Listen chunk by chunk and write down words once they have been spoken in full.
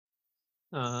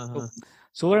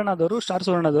ಸುವರ್ಣದವರು, star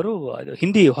ಸುವರ್ಣದವರು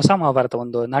Hindi ಹೊಸ ಮಹಾಭಾರತ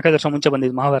ಒಂದು 4-5 ವರ್ಷ ಮುಂಚೆ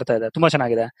ಬಂದಿದ್ದ ಮಹಾಭಾರತ ಇದೆ, ತುಂಬಾ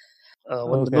ಚೆನ್ನಾಗಿದೆ.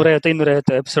 ಒಂದು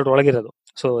 150-250 ಎಪಿಸೋಡ್ ಒಳಗಿರೋದು.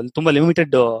 ಸೊ ತುಂಬಾ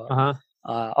limited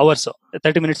hours,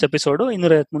 30 minutes episode,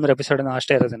 250-300 episode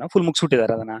ಅಷ್ಟೇ ಇರೋದನ್ನ ಫುಲ್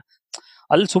ಮುಗಿಸ್ಬಿಟ್ಟಿದ್ದಾರೆ ಅದನ್ನ.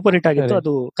 ಅಲ್ಲಿ ಸೂಪರ್ ಹಿಟ್ ಆಗಿತ್ತು.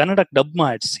 ಅದು ಕನ್ನಡಕ್ಕೆ ಡಬ್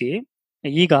ಮಾಡಿಸಿ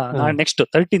ಈಗ ನೆಕ್ಸ್ಟ್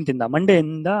 13th ಇಂದ ಮಂಡೇ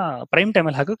ಇಂದ ಪ್ರೈಮ್ ಟೈಮ್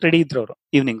ಅಲ್ಲಿ ಹಾಕಕ್ ರೆಡಿ ಇದ್ರು ಅವರು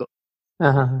ಈವ್ನಿಂಗ್.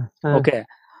 ಓಕೆ,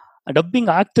 ಡಬ್ಬಿಂಗ್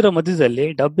ಆಗ್ತಿರೋ ಮಧ್ಯದಲ್ಲಿ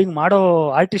ಡಬ್ಬಿಂಗ್ ಮಾಡೋ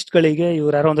ಆರ್ಟಿಸ್ಟ್ ಗಳಿಗೆ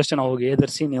ಇವ್ರು ಯಾರೋ ಒಂದಷ್ಟು ಜನ ಹೋಗಿ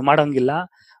ಎದುರಿಸಿ ನೀವು ಮಾಡಂಗಿಲ್ಲ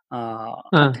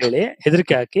ಅಂತ ಹೇಳಿ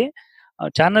ಹೆದರಿಕೆ ಹಾಕಿ,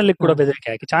 ಚಾನಲ್ ಕೂಡ ಬೆದರಿಕೆ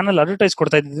ಹಾಕಿ, ಚಾನಲ್ ಅಡ್ವರ್ಟೈಸ್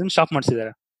ಕೊಡ್ತಾ ಇದ್ದಿದ್ದನ್ನು ಸ್ಟಾಪ್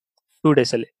ಮಾಡಿಸಿದ್ದಾರೆ 2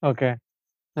 days ಅಲ್ಲಿ.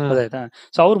 ಗೊತ್ತಾಯ್ತಾ?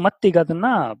 ಸೊ ಅವ್ರು ಮತ್ತೀಗ ಅದನ್ನ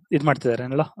ಇದ್ ಮಾಡ್ತಿದ್ದಾರೆ,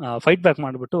 ಫೈಟ್ ಬ್ಯಾಕ್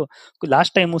ಮಾಡ್ಬಿಟ್ಟು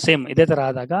ಲಾಸ್ಟ್ ಟೈಮು ಸೇಮ್ ಇದೇ ತರ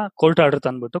ಆದಾಗ court order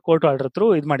ತಂದ್ಬಿಟ್ಟು court order through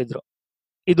ಇದ್ ಮಾಡಿದ್ರು.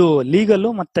 ಇದು ಲೀಗಲ್,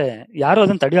 ಮತ್ತೆ ಯಾರು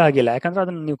ಅದನ್ನ ತಡೆಯೋ ಆಗಿಲ್ಲ, ಯಾಕಂದ್ರೆ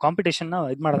ಅದನ್ನ ನೀವು ಕಾಂಪಿಟೇಷನ್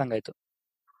ಇದ್ ಮಾಡ್ದಂಗಾಯ್ತು,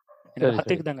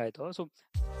 ಹತ್ತಿಕ್ದಂಗಾಯ್ತು. ಸೊ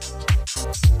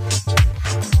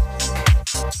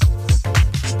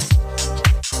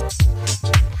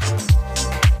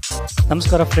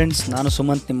ನಮಸ್ಕಾರ ಫ್ರೆಂಡ್ಸ್, ನಾನು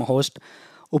ಸುಮಂತ್, ನಿಮ್ಮ ಹೋಸ್ಟ್.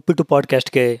 ಉಪ್ಪಿಟ್ಟು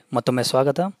ಪಾಡ್ಕಾಸ್ಟ್ಗೆ ಮತ್ತೊಮ್ಮೆ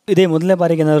ಸ್ವಾಗತ. ಇದೇ ಮೊದಲನೇ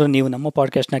ಬಾರಿಗೆ ಏನಾದರೂ ನೀವು ನಮ್ಮ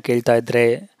ಪಾಡ್ಕಾಸ್ಟ್ನ ಕೇಳ್ತಾ ಇದ್ದರೆ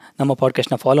ನಮ್ಮ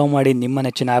ಪಾಡ್ಕಾಸ್ಟ್ನ ಫಾಲೋ ಮಾಡಿ. ನಿಮ್ಮ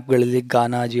ನೆಚ್ಚಿನ ಆ್ಯಪ್ಗಳಲ್ಲಿ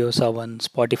ಗಾನಾ, Jio Saavn,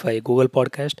 Spotify, Google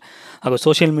podcast ಹಾಗೂ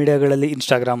ಸೋಷಿಯಲ್ ಮೀಡಿಯಾಗಳಲ್ಲಿ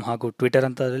ಇನ್ಸ್ಟಾಗ್ರಾಮ್ ಹಾಗೂ ಟ್ವಿಟರ್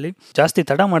ಅಂತದಲ್ಲಿ. ಜಾಸ್ತಿ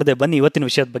ತಡ ಮಾಡದೆ ಬನ್ನಿ ಇವತ್ತಿನ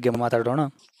ವಿಷಯದ ಬಗ್ಗೆ ಮಾತಾಡೋಣ.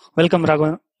 ವೆಲ್ಕಮ್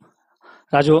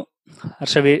ರಾಜು,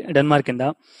 ಹರ್ಷವಿ ಡೆನ್ಮಾರ್ಕಿಂದ.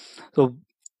 ಸೊ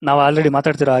ನಾವು ಆಲ್ರೆಡಿ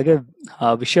ಮಾತಾಡ್ತಿರೋ ಹಾಗೆ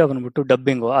ವಿಷಯ ಬಂದ್ಬಿಟ್ಟು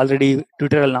ಡಬ್ಬಿಂಗು. ಆಲ್ರೆಡಿ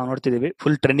ಟ್ವಿಟರಲ್ಲಿ ನಾವು ನೋಡ್ತಿದ್ದೀವಿ,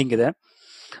 ಫುಲ್ ಟ್ರೆಂಡಿಂಗ್ ಇದೆ.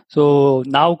 ಸೊ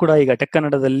ನಾವು ಕೂಡ ಈಗ ಟೆಕ್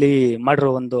ಕನ್ನಡದಲ್ಲಿ ಮಾಡಿರೋ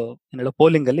ಒಂದು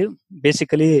ಪೋಲಿಂಗ್ ಅಲ್ಲಿ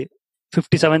ಬೇಸಿಕಲಿ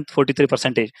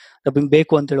 57-43% ಡಬ್ಬಿಂಗ್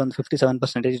ಬೇಕು ಅಂತೇಳಿ ಒಂದು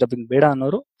 57%, ಡಬ್ಬಿಂಗ್ ಬೇಡ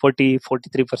ಅನ್ನೋರು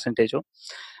 43%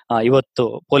 ಇವತ್ತು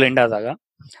ಪೋಲ್ ಎಂಡ್ ಆದಾಗ.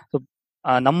 ಸೊ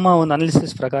ನಮ್ಮ ಒಂದು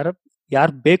ಅನಾಲಿಸಿಸ್ ಪ್ರಕಾರ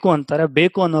ಯಾರು ಬೇಕು ಅಂತಾರೆ,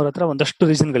 ಬೇಕು ಅನ್ನೋರ ಹತ್ರ ಒಂದಷ್ಟು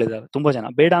ರೀಸನ್ಗಳಿದಾವೆ. ತುಂಬಾ ಜನ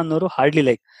ಬೇಡ ಅನ್ನೋರು ಹಾರ್ಡ್ಲಿ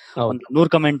ಲೈಕ್ ಒಂದು 100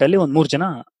 ಕಮೆಂಟ್ ಅಲ್ಲಿ ಒಂದು 3 ಜನ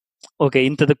ಓಕೆ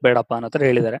ಇಂಥದಕ್ಕೆ ಬೇಡಪ್ಪ ಅನ್ನೋ ತರ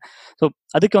ಹೇಳಿದ್ದಾರೆ. ಸೊ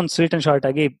ಅದಕ್ಕೆ ಒಂದು ಸ್ವೀಟ್ ಅಂಡ್ ಶಾರ್ಟ್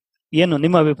ಆಗಿ ಏನು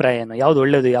ನಿಮ್ಮ ಅಭಿಪ್ರಾಯ ಏನು, ಯಾವ್ದು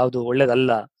ಒಳ್ಳೇದು ಯಾವ್ದು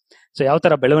ಒಳ್ಳೇದಲ್ಲ, ಸೊ ಯಾವ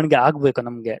ತರ ಬೆಳವಣಿಗೆ ಆಗ್ಬೇಕು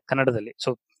ನಮ್ಗೆ ಕನ್ನಡದಲ್ಲಿ. ಸೊ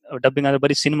ಡಬ್ಬಿಂಗ್ ಅಂದ್ರೆ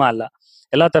ಬರೀ ಸಿನಿಮಾ ಅಲ್ಲ,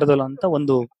 ಎಲ್ಲಾ ತರದಲ್ಲೂ ಅಂತ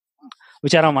ಒಂದು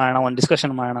ವಿಚಾರ ಮಾಡೋಣ, ಒಂದು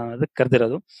ಡಿಸ್ಕಷನ್ ಮಾಡೋಣ ಅನ್ನೋದಕ್ಕೆ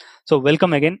ಕರೆದಿರೋದು. So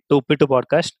welcome again to uppittu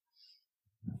podcast.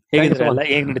 ಹೇಗಿದ್ರೆ ಎಲ್ಲ,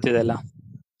 ಹೇಗ್ ನಡೀತಿದೆ ಎಲ್ಲ?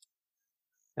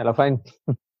 ಎಲ್ಲ ಫೈನ್.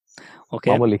 ಓಕೆ,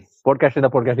 ಪಾಡ್ಕಾಸ್ಟ್ ಇಂದ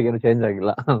ಪಾಡ್ಕಾಸ್ಟ್ ಏನು ಚೇಂಜ್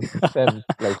ಆಗಿಲ್ಲ.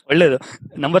 ಒಳ್ಳೇದು.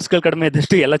 ನಂಬರ್ಸ್ಗಳು ಕಡಿಮೆ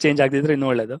ಇದ್ದಷ್ಟು ಎಲ್ಲ ಚೇಂಜ್ ಆಗ್ತಿದ್ರೆ ಇನ್ನೂ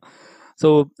ಒಳ್ಳೇದು.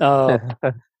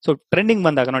 ಸೊ ಟ್ರೆಂಡಿಂಗ್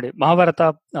ಬಂದಾಗ ನೋಡಿ, ಮಹಾಭಾರತ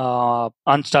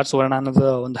ಆನ್ ಸ್ಟಾರ್ ಸುವರ್ಣ ಅನ್ನೋದು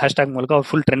ಒಂದು ಹ್ಯಾಶ್ಟ್ಯಾಗ್ ಮೂಲಕ ಅವ್ರು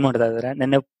ಫುಲ್ ಟ್ರೆಂಡ್ ಮಾಡ್ತಾ ಇದ್ದಾರೆ.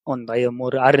 ನಿನ್ನೆ ಒಂದು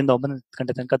 6-9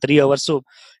 ಗಂಟೆ ತನಕ 3 hours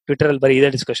ಟ್ವಿಟರ್ ಅಲ್ಲಿ ಬರೀ ಇದೇ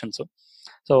ಡಿಸ್ಕಷನ್ಸ್.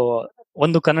 ಸೊ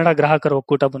ಒಂದು ಕನ್ನಡ ಗ್ರಾಹಕರ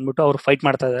ಒಕ್ಕೂಟ ಬಂದ್ಬಿಟ್ಟು ಅವ್ರು ಫೈಟ್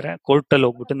ಮಾಡ್ತಾ ಇದ್ದಾರೆ ಕೋರ್ಟ್ ಅಲ್ಲಿ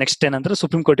ಹೋಗ್ಬಿಟ್ಟು. ನೆಕ್ಸ್ಟ್ ಏನಂದ್ರೆ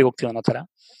ಸುಪ್ರೀಂ ಕೋರ್ಟಿಗೆ ಹೋಗ್ತೀವಿ ಅನ್ನೋ ತರ.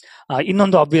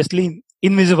 ಇನ್ನೊಂದು ಆಬ್ವಿಯಸ್ಲಿ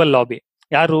ಇನ್ವಿಸಿಬಲ್ ಲಾಬಿ,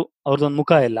 ಯಾರು ಅವ್ರದ್ದೊಂದು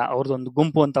ಮುಖ ಇಲ್ಲ, ಅವ್ರದ್ದೊಂದು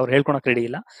ಗುಂಪು ಅಂತ ಅವ್ರು ಹೇಳ್ಕೊಳಕ್ ರೆಡಿ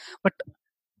ಇಲ್ಲ, ಬಟ್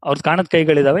ಅವ್ರದ್ದು ಕಾಣದ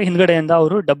ಕೈಗಳಿದಾವೆ. ಹಿಂದ್ಗಡೆಯಿಂದ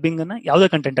ಅವರು ಡಬ್ಬಿಂಗ್ ಅನ್ನ ಯಾವುದೇ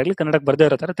ಕಂಟೆಂಟ್ ಆಗಲಿ ಕನ್ನಡಕ್ಕೆ ಬರ್ದೇ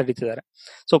ಇರೋ ತರ ತಡೀತಿದ್ದಾರೆ.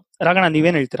 ಸೊ ರಾಘಣ್ಣ,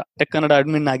 ನೀವೇನ್ ಹೇಳ್ತೀರಾ ಟೆಕ್ ಕನ್ನಡ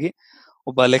ಅಡ್ಮಿನ್ ಆಗಿ,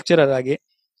 ಒಬ್ಬ ಲೆಕ್ಚರರ್ ಆಗಿ?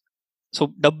 ಸೊ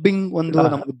ಡಬ್ಬಿಂಗ್ ಒಂದು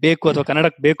ನಮ್ಗೆ ಬೇಕು ಅಥವಾ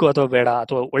ಕನ್ನಡಕ್ಕೆ ಬೇಕು ಅಥವಾ ಬೇಡ,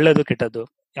 ಅಥವಾ ಒಳ್ಳೇದು ಕೆಟ್ಟದ್ದು,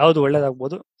 ಯಾವ್ದು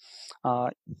ಒಳ್ಳೇದಾಗ್ಬೋದು,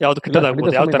 ಯಾವ್ದು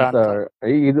ಕೆಟ್ಟದಾಗ್ಬೋದು, ಯಾವ ತರ?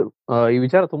 ಇದು ಈ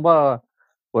ವಿಚಾರ ತುಂಬಾ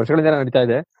ವರ್ಷಗಳಿಂದ ನಡೀತಾ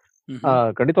ಇದೆ.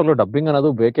 ಖಂಡಿತವಾಗ್ಲೂ ಡಬ್ಬಿಂಗ್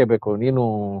ಅನ್ನೋದು ಬೇಕೇ ಬೇಕು. ನೀನು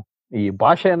ಈ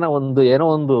ಭಾಷೆಯನ್ನ ಏನೋ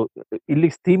ಒಂದು ಇಲ್ಲಿ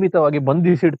ಸೀಮಿತವಾಗಿ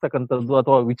ಬಂಧಿಸಿಡ್ತಕ್ಕಂಥದ್ದು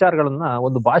ಅಥವಾ ವಿಚಾರಗಳನ್ನ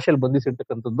ಒಂದು ಭಾಷೆಯಲ್ಲಿ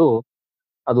ಬಂಧಿಸಿಡ್ತಕ್ಕಂಥದ್ದು,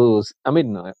 ಅದು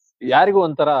ಯಾರಿಗೂ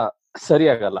ಒಂಥರ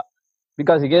ಸರಿಯಾಗಲ್ಲ.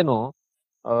 ಬಿಕಾಸ್ ಈಗೇನು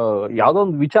ಯಾವ್ದೋ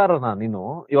ಒಂದು ವಿಚಾರನ ನೀನು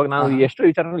ಇವಾಗ ನಾವು ಎಷ್ಟು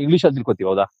ವಿಚಾರ ಇಂಗ್ಲಿಷ್ ಅಲ್ಲಿ ತಿಳ್ಕೊತೀವಿ,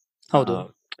 ಹೌದಾ? ಹೌದು.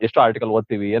 ಎಷ್ಟು ಆರ್ಟಿಕಲ್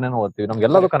ಓದ್ತೀವಿ, ಏನೇನೋ ಓದ್ತೀವಿ,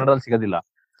 ನಮ್ಗೆಲ್ಲದೂ ಕನ್ನಡದಲ್ಲಿ ಸಿಗೋದಿಲ್ಲ.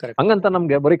 ಹಂಗಂತ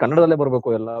ನಮ್ಗೆ ಬರೀ ಕನ್ನಡದಲ್ಲೇ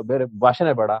ಬರ್ಬೇಕು, ಎಲ್ಲ ಬೇರೆ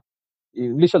ಭಾಷೆನೇ ಬೇಡ,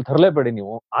 ಇಂಗ್ಲಿಷ್ ಅಲ್ಲಿ ತರಲೇಬೇಡಿ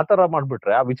ನೀವು, ಆತರ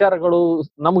ಮಾಡ್ಬಿಟ್ರೆ ಆ ವಿಚಾರಗಳು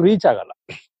ನಮ್ಗೆ ರೀಚ್ ಆಗಲ್ಲ.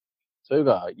 ಸೊ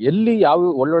ಈಗ ಎಲ್ಲಿ ಯಾವ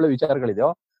ಒಳ್ಳೊಳ್ಳೆ ವಿಚಾರಗಳಿದೆಯೋ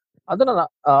ಅದನ್ನ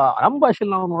ನಮ್ಮ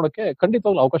ಭಾಷೆಯಲ್ಲಿ ನಾವು ನೋಡೋಕೆ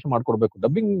ಖಂಡಿತವಾಗ್ಲೂ ಅವಕಾಶ ಮಾಡ್ಕೊಡ್ಬೇಕು.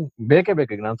 ಡಬ್ಬಿಂಗ್ ಬೇಕೇ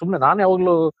ಬೇಕು. ಈಗ ನಾನು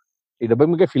ಯಾವಾಗ್ಲೂ ಈ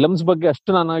ಡಬ್ಬಿಂಗ್ ಬಗ್ಗೆ, ಫಿಲಮ್ಸ್ ಬಗ್ಗೆ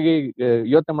ಅಷ್ಟು ನಾನಾಗಿ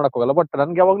ಯೋಚನೆ ಮಾಡಕ್ ಹೋಗಲ್ಲ. ಬಟ್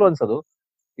ನನ್ಗೆ ಯಾವಾಗ್ಲೂ ಅನ್ಸೋದು,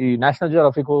 ಈ National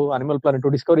Geographic, Animal Planet,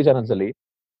 Discovery channels ಅಲ್ಲಿ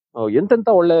ಎಂತೆಂತ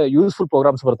ಒಳ್ಳೆ ಯೂಸ್ಫುಲ್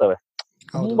ಪ್ರೋಗ್ರಾಮ್ಸ್ ಬರ್ತವೆ.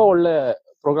 ತುಂಬಾ ಒಳ್ಳೆ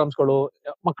ಪ್ರೋಗ್ರಾಮ್ಸ್ಗಳು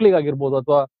ಮಕ್ಳಿಗಾಗಿರ್ಬೋದು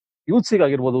ಅಥವಾ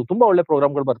ಯೂತ್ಸಿಗಾಗಿರ್ಬೋದು ತುಂಬಾ ಒಳ್ಳೆ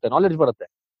ಪ್ರೋಗ್ರಾಮ್ಗಳು ಬರುತ್ತೆ, ನಾಲೆಡ್ಜ್ ಬರುತ್ತೆ.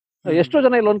 ಎಷ್ಟೋ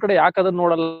ಜನ ಇಲ್ಲೊಂದ್ ಕಡೆ ಯಾಕೆ ಅದನ್ನ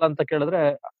ನೋಡಲ್ಲ ಅಂತ ಕೇಳಿದ್ರೆ,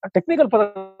 ಟೆಕ್ನಿಕಲ್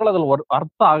ಪದಗಳು ಅದ್ರಲ್ಲಿ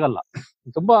ಅರ್ಥ ಆಗಲ್ಲ.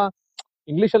 ತುಂಬಾ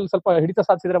ಇಂಗ್ಲಿಷ್ ಅಲ್ಲಿ ಸ್ವಲ್ಪ ಹಿಡಿತ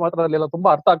ಸಾಧಿಸಿದ್ರೆ ಮಾತ್ರ ಅಲ್ಲೆಲ್ಲ ತುಂಬಾ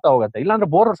ಅರ್ಥ ಆಗ್ತಾ ಹೋಗುತ್ತೆ. ಇಲ್ಲಾಂದ್ರೆ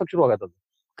ಬೋರ್ ಹೊಡ್ಸಕ್ ಶುರು ಆಗತ್ತೆ.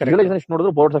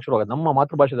 ನೋಡಿದ್ರು ಬೋರ್ ಹೊಡ್ಸಕ್ ಶುರು ಆಗುತ್ತೆ, ನಮ್ಮ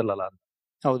ಮಾತೃಭಾಷೆದಲ್ಲ ಅಂತ.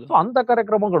 ಅಂತ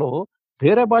ಕಾರ್ಯಕ್ರಮಗಳು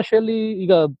ಬೇರೆ ಭಾಷೆಯಲ್ಲಿ,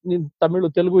 ಈಗ ತಮಿಳು,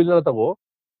 ತೆಲುಗು ಇಲ್ಲತವೋ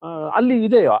ಅಲ್ಲಿ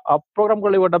ಇದೆ, ಆ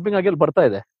ಪ್ರೋಗ್ರಾಮ್ಗಳು ಇವಾಗ ಡಬ್ಬಿಂಗ್ ಆಗಿ ಅಲ್ಲಿ ಬರ್ತಾ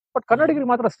ಇದೆ. ಬಟ್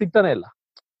ಕನ್ನಡಿಗರಿಗೆ ಮಾತ್ರ ಸಿಗ್ತಾನೆ ಇಲ್ಲ.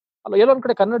 ಅಲ್ಲ, ಎಲ್ಲೊಂದ್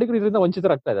ಕಡೆ ಕನ್ನಡಿಗರು ಇದರಿಂದ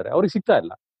ವಂಚಿತರಾಗ್ತಾ ಇದಾರೆ, ಅವ್ರಿಗೆ ಸಿಗ್ತಾ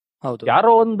ಇಲ್ಲ.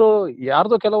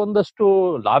 ಯಾರ್ದೋ ಕೆಲವೊಂದಷ್ಟು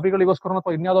ಲಾಬಿಗಳಿಗೋಸ್ಕರ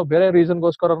ಅಥವಾ ಇನ್ಯಾವುದೋ ಬೇರೆ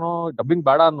ರೀಸನ್ಗೋಸ್ಕರನೋ ಡಬ್ಬಿಂಗ್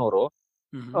ಬೇಡ ಅನ್ನೋರು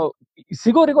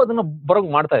ಸಿಗೋರಿಗೂ ಅದನ್ನ ಬರೋಂಗ್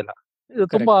ಮಾಡ್ತಾ ಇಲ್ಲ. ಇದು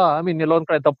ತುಂಬಾ ಎಲ್ಲೊಂದ್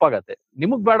ಕಡೆ ತಪ್ಪಾಗತ್ತೆ.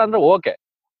 ನಿಮಗ್ ಬೇಡ ಅಂದ್ರೆ ಓಕೆ,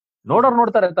 ನೋಡೋರು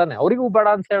ನೋಡ್ತಾರೆ ತಾನೆ, ಅವ್ರಿಗೂ ಬೇಡ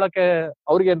ಅಂತ ಹೇಳಕ್ಕೆ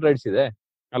ಅವ್ರಿಗೆ ಏನ್ ರೈಟ್ಸ್ ಇದೆ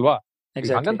ಅಲ್ವಾ?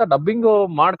 ಹಾಗಂತ ಡಬ್ಬಿಂಗ್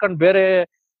ಮಾಡ್ಕೊಂಡ್ ಬೇರೆ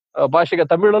ಭಾಷೆಗೆ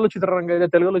ತಮಿಳಲ್ಲೂ ಚಿತ್ರರಂಗ ಇದೆ,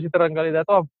 ತೆಲುಗಲ್ಲೂ ಚಿತ್ರರಂಗ ಇದೆ,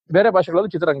 ಅಥವಾ ಬೇರೆ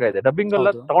ಭಾಷೆಗಳಲ್ಲೂ ಚಿತ್ರರಂಗ ಇದೆ. ಡಬ್ಬಿಂಗ್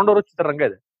ಎಲ್ಲ ತಗೊಂಡವರು ಚಿತ್ರರಂಗ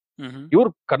ಇದೆ. ಇವ್ರು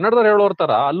ಕನ್ನಡದಲ್ಲಿ ಹೇಳೋರ್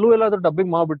ತರ ಅಲ್ಲೂ ಎಲ್ಲಾದ್ರೂ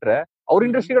ಡಬ್ಬಿಂಗ್ ಮಾಡ್ಬಿಟ್ರೆ ಅವ್ರ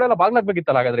ಇಂಡಸ್ಟ್ರಿಗಳೆಲ್ಲ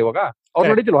ಬಾಗ್ಲಾಗ್ಬೇಕಿತ್ತಲ್ಲ ಹಾಗಾದ್ರೆ. ಇವಾಗ ಅವ್ರು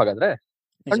ನಡೀತಿಲ್ವ ಹಾಗಾದ್ರೆ?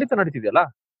 ಖಂಡಿತ ನಡೀತಿದ್ಯಲ್ಲ.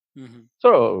 ಸೊ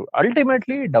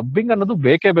ಅಲ್ಟಿಮೇಟ್ಲಿ ಡಬ್ಬಿಂಗ್ ಅನ್ನೋದು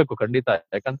ಬೇಕೇ ಬೇಕು ಖಂಡಿತ.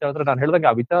 ಯಾಕಂತ ಹೇಳಿದ್ರೆ ನಾನು ಹೇಳ್ದಂಗೆ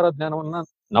ಆ ವಿಚಾರ ಜ್ಞಾನವನ್ನ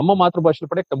ನಮ್ಮ ಮಾತೃಭಾಷೆ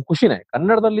ಪಡೆಯಕ್ಕೆ ನಮ್ ಖುಷಿನೇ,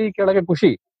 ಕನ್ನಡದಲ್ಲಿ ಕೇಳಕ್ಕೆ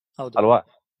ಖುಷಿ ಅಲ್ವಾ.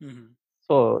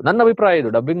 ಸೊ ನನ್ನ ಅಭಿಪ್ರಾಯ ಇದು,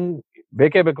 ಡಬ್ಬಿಂಗ್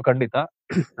ಬೇಕೇ ಬೇಕು ಖಂಡಿತ.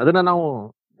 ಅದನ್ನ ನಾವು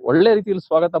ಒಳ್ಳೆ ರೀತಿಯಲ್ಲಿ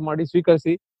ಸ್ವಾಗತ ಮಾಡಿ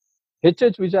ಸ್ವೀಕರಿಸಿ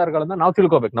ಹೆಚ್ಚೆಚ್ಚು ವಿಚಾರಗಳನ್ನ ನಾವು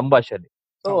ತಿಳ್ಕೊಬೇಕು ನಮ್ಮ ಭಾಷೆಯಲ್ಲಿ.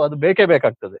 ಸೊ ಅದು ಬೇಕೇ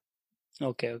ಬೇಕಾಗ್ತದೆ.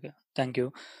 Okay okay, thank you.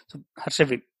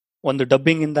 Harshavi, ಒಂದು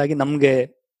ಡಬ್ಬಿಂಗ್ ಇಂದಾಗಿ ನಮ್ಗೆ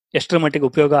ಎಷ್ಟರ ಮಟ್ಟಿಗೆ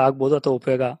ಉಪಯೋಗ ಆಗ್ಬೋದು ಅಥವಾ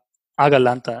ಉಪಯೋಗ ಆಗಲ್ಲ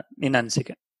ಅಂತ ನಿನ್ನ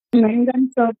ಅನಿಸಿಕೆ?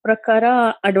 ನನ್ಗನ್ಸೋ ಪ್ರಕಾರ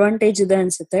ಅಡ್ವಾಂಟೇಜ್ ಇದೆ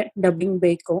ಅನ್ಸುತ್ತೆ, ಡಬ್ಬಿಂಗ್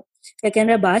ಬೇಕು.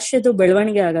 ಯಾಕೆಂದ್ರೆ ಭಾಷೆದು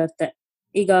ಬೆಳವಣಿಗೆ ಆಗತ್ತೆ.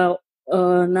 ಈಗ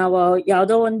ನಾವು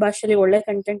ಯಾವ್ದೋ ಒಂದ್ ಭಾಷೆಲಿ ಒಳ್ಳೆ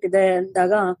ಕಂಟೆಂಟ್ ಇದೆ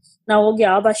ಅಂದಾಗ ನಾವು ಹೋಗಿ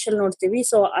ಆ ಭಾಷೆಲಿ ನೋಡ್ತೀವಿ,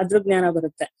 ಸೊ ಅದ್ರ ಜ್ಞಾನ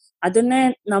ಬರುತ್ತೆ. ಅದನ್ನೇ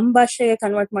ನಮ್ ಭಾಷೆಗೆ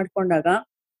ಕನ್ವರ್ಟ್ ಮಾಡ್ಕೊಂಡಾಗ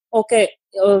ಓಕೆ,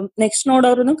 ನೆಕ್ಸ್ಟ್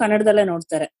ನೋಡೋರು ಕನ್ನಡದಲ್ಲೇ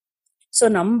ನೋಡ್ತಾರೆ. ಸೊ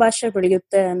ನಮ್ ಭಾಷೆ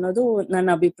ಬೆಳೆಯುತ್ತೆ ಅನ್ನೋದು ನನ್ನ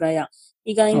ಅಭಿಪ್ರಾಯ.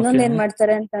 ಈಗ ಇನ್ನೊಂದ್ ಏನ್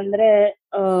ಮಾಡ್ತಾರೆ ಅಂತಂದ್ರೆ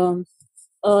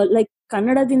ಲೈಕ್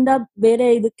ಕನ್ನಡದಿಂದ ಬೇರೆ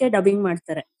ಇದಕ್ಕೆ ಡಬ್ಬಿಂಗ್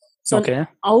ಮಾಡ್ತಾರೆ. ಸೊ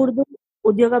ಅವ್ರದ್ದು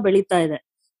ಉದ್ಯೋಗ ಬೆಳೀತಾ ಇದೆ.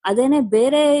 ಅದೇನೆ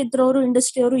ಬೇರೆ ಇದ್ರವ್ರು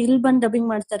ಇಂಡಸ್ಟ್ರಿ ಅವರು ಇಲ್ಲಿ ಬಂದ್ ಡಬ್ಬಿಂಗ್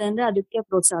ಮಾಡ್ತಾರೆ ಅಂದ್ರೆ ಅದಕ್ಕೆ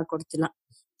ಪ್ರೋತ್ಸಾಹ ಕೊಡ್ತಿಲ್ಲ.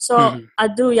 ಸೊ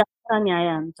ಅದು ಯಾವ ನ್ಯಾಯ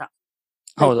ಅಂತ.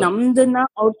 ನಮ್ದನ್ನ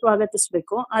ಅವ್ರು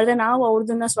ಸ್ವಾಗತಿಸ್ಬೇಕು, ಆದ್ರೆ ನಾವು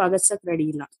ಅವ್ರದನ್ನ ಸ್ವಾಗತಿಸಕ್ ರೆಡಿ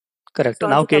ಇಲ್ಲ. ಕರೆಕ್ಟ್.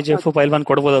 ನಾವು ಕೆಜಿಎಫ್ ಪೈಲ್ವಾನ್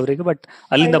ಕೊಡಬಹುದು ಅವರಿಗೆ, ಬಟ್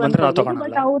ಅಲ್ಲಿಂದ ಬಂದ್ರೆ ನಾವು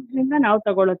ತಗೊಳಲ್ಲ. ಅವ್ರಿಂದ ನಾವು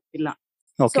ತಗೊಳಕ್ಕಿಲ್ಲ.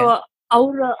 ಸೊ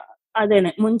ಅವ್ರ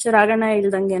ಅದೇನೆ ಮುಂಚೆ ರಾಗಣ್ಣ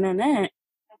ಇಲ್ದಂಗೆನೆ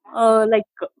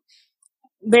ಲೈಕ್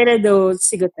ಬೇರೆದು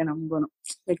ಸಿಗುತ್ತೆ ನಮ್ಗೂನು,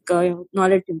 ಲೈಕ್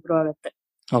ನಾಲೆಡ್ಜ್ ಇಂಪ್ರೂವ್ ಆಗುತ್ತೆ.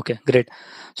 Okay, great.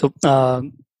 So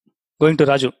going to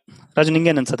Raju. Raju,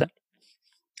 ನಿಂಗೇನ್ ಅನ್ಸುತ್ತೆ?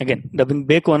 ಅಗೇನ್ ಡಬ್ಬಿಂಗ್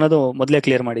ಬೇಕು ಅನ್ನೋದು ಮೊದಲೇ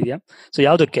ಕ್ಲಿಯರ್ ಮಾಡಿದ್ಯಾ. ಸೊ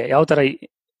ಯಾವ್ದಕ್ಕೆ, ಯಾವ ತರ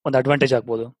ಒಂದು ಅಡ್ವಾಂಟೇಜ್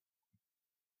ಆಗ್ಬೋದು?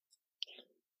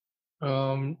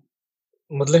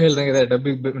 ಮೊದ್ಲೇ ಹೇಳ್ದಂಗಿದೆ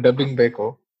ಡಬ್ಬಿಂಗ್ ಬೇಕು.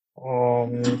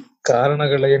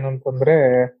 ಕಾರಣಗಳೇನು ಅಂತಂದ್ರೆ,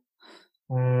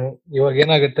 ಇವಾಗ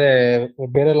ಏನಾಗುತ್ತೆ,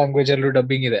 ಬೇರೆ ಲ್ಯಾಂಗ್ವೇಜ್ ಅಲ್ಲೂ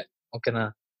ಡಬ್ಬಿಂಗ್ ಇದೆ, ಓಕೆನಾ.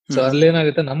 ಸೊ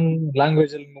ಅಲ್ಲೇನಾಗುತ್ತೆ, ನಮ್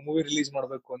ಲ್ಯಾಂಗ್ವೇಜ್ ಅಲ್ಲಿ ಮೂವಿ ರಿಲೀಸ್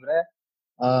ಮಾಡ್ಬೇಕು ಅಂದ್ರೆ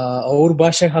ಅವ್ರ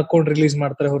ಭಾಷೆಗೆ ಹಾಕೊಂಡ್ ರಿಲೀಸ್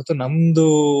ಮಾಡ್ತಾರೆ ಹೊರತು ನಮ್ದು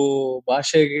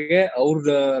ಭಾಷೆಗೆ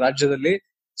ಅವ್ರ ರಾಜ್ಯದಲ್ಲಿ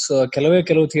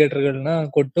ಕೆಲವು ಥಿಯೇಟರ್ಗಳನ್ನ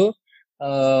ಕೊಟ್ಟು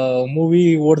ಮೂವಿ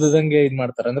ಓಡ್ದಂಗೆ ಇದ್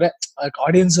ಮಾಡ್ತಾರೆ. ಅಂದ್ರೆ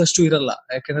ಆಡಿಯನ್ಸ್ ಅಷ್ಟು ಇರಲ್ಲ,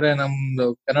 ಯಾಕಂದ್ರೆ ನಮ್ದು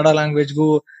ಕನ್ನಡ ಲ್ಯಾಂಗ್ವೇಜ್ಗೂ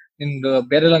ನಿಮ್ದು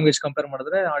ಬೇರೆ ಲ್ಯಾಂಗ್ವೇಜ್ ಕಂಪೇರ್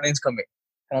ಮಾಡಿದ್ರೆ ಆಡಿಯನ್ಸ್ ಕಮ್ಮಿ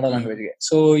ಕನ್ನಡ ಲ್ಯಾಂಗ್ವೇಜ್ಗೆ.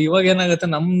 ಸೊ ಇವಾಗ ಏನಾಗುತ್ತೆ,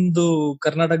 ನಮ್ದು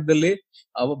ಕರ್ನಾಟಕದಲ್ಲಿ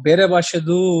ಬೇರೆ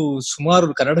ಭಾಷೆದು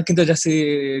ಸುಮಾರು ಕನ್ನಡಕ್ಕಿಂತ ಜಾಸ್ತಿ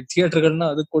ಥಿಯೇಟರ್ಗಳನ್ನ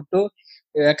ಅದಕ್ಕೆ ಕೊಟ್ಟು,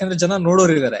 ಯಾಕಂದ್ರೆ ಜನ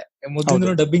ನೋಡೋರು ಇದಾರೆ.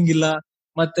 ಮೊದಲಿಂದ ಡಬ್ಬಿಂಗ್ ಇಲ್ಲ,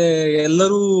 ಮತ್ತೆ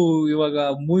ಎಲ್ಲರೂ ಇವಾಗ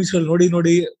ಮೂವೀಸ್ಗಳು ನೋಡಿ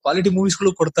ನೋಡಿ ಕ್ವಾಲಿಟಿ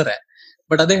ಮೂವೀಸ್ಗಳು ಕೊಡ್ತಾರೆ.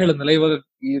 ಬಟ್ ಅದೇ ಹೇಳಿದ್ನಲ್ಲ, ಇವಾಗ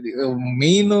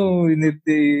ಮೇನ್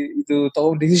ಇದು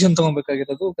ಡಿಸಿಷನ್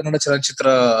ತಗೊಬೇಕಾಗಿರೋದು ಕನ್ನಡ ಚಲನಚಿತ್ರ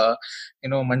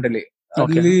ಮಂಡಳಿ.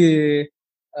 ಅಲ್ಲಿ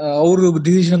ಅವರು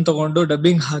ಡಿಸಿಷನ್ ತಗೊಂಡು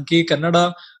ಡಬ್ಬಿಂಗ್ ಹಾಕಿ Kannada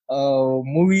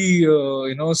movie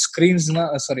screens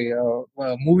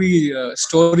movie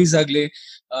stories ಆಗ್ಲಿ,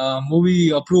 ಮೂವಿ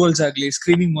ಅಪ್ರೂವಲ್ಸ್ ಆಗ್ಲಿ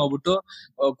ಸ್ಕ್ರೀನಿಂಗ್ ಮಾಡ್ಬಿಟ್ಟು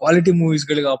ಕ್ವಾಲಿಟಿ ಮೂವೀಸ್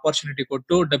ಗಳಿಗೆ ಆಪರ್ಚುನಿಟಿ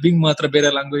ಕೊಟ್ಟು ಡಬ್ಬಿಂಗ್ ಮಾತ್ರ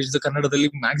ಬೇರೆ ಲ್ಯಾಂಗ್ವೇಜ್ ಕನ್ನಡದಲ್ಲಿ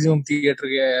ಮ್ಯಾಕ್ಸಿಮಮ್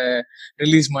ಥಿಯೇಟರ್ಗೆ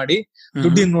ರಿಲೀಸ್ ಮಾಡಿ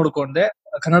ದುಡ್ಡಿನ ನೋಡ್ಕೊಂಡೆ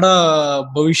ಕನ್ನಡ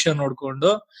ಭವಿಷ್ಯ ನೋಡ್ಕೊಂಡು,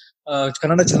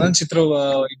 ಕನ್ನಡ ಚಲನಚಿತ್ರ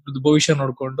ಭವಿಷ್ಯ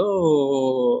ನೋಡ್ಕೊಂಡು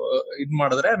ಇದ್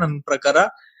ಮಾಡಿದ್ರೆ ನನ್ನ ಪ್ರಕಾರ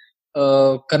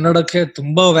ಕನ್ನಡಕ್ಕೆ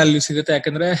ತುಂಬಾ ವ್ಯಾಲ್ಯೂ ಸಿಗುತ್ತೆ.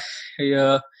 ಯಾಕಂದ್ರೆ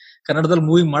ಕನ್ನಡದಲ್ಲಿ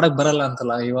ಮೂವಿ ಮಾಡಕ್ ಬರಲ್ಲ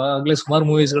ಅಂತಲ್ಲ, ಇವಾಗ್ಲೇ ಸುಮಾರು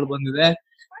ಮೂವೀಸ್ಗಳು ಬಂದಿದೆ.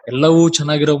 ಎಲ್ಲವೂ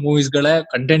ಚೆನ್ನಾಗಿರೋ ಮೂವೀಸ್ಗಳೇ,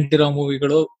 ಕಂಟೆಂಟ್ ಇರೋ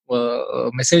ಮೂವಿಗಳು,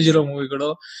 ಮೆಸೇಜ್ ಇರೋ ಮೂವಿಗಳು,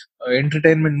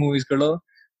 ಎಂಟರ್ಟೈನ್ಮೆಂಟ್ ಮೂವೀಸ್ಗಳು.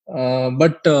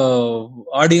 ಬಟ್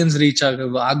ಆಡಿಯನ್ಸ್ ರೀಚ್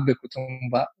ಆಗ್ಬೇಕು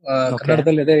ತುಂಬಾ.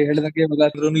 ಕನ್ನಡದಲ್ಲಿ ಅದೇ ಹೇಳಿದಂಗೆ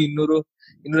 250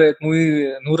 ಮೂವಿ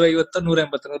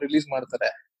 150-180 ರಿಲೀಸ್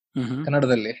ಮಾಡ್ತಾರೆ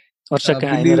ಕನ್ನಡದಲ್ಲಿ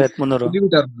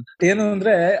ಏನು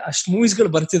ಅಂದ್ರೆ ಅಷ್ಟ್ ಮೂವೀಸ್ ಗಳು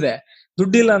ಬರ್ತಿದೆ,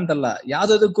 ದುಡ್ಡಿಲ್ಲ ಅಂತಲ್ಲ.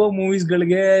 ಯಾವ್ದಕ್ಕೋ ಮೂವೀಸ್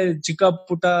ಗಳಿಗೆ ಚಿಕ್ಕ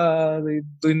ಪುಟ್ಟ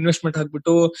ಇನ್ವೆಸ್ಟ್ಮೆಂಟ್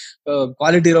ಹಾಕ್ಬಿಟ್ಟು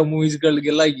ಕ್ವಾಲಿಟಿ ಇರೋ ಮೂವೀಸ್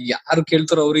ಗಳಿಗೆಲ್ಲ ಯಾರು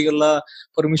ಕೇಳ್ತಾರೋ ಅವರಿಗೆಲ್ಲ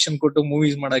ಪರ್ಮಿಷನ್ ಕೊಟ್ಟು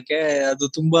ಮೂವೀಸ್ ಮಾಡಕ್ಕೆ ಅದು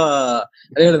ತುಂಬಾ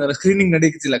ಅದೇ ಹೇಳಿದ್ರೆ ಸ್ಕ್ರೀನಿಂಗ್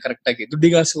ನಡೀತಿಲ್ಲ ಕರೆಕ್ಟ್ ಆಗಿ.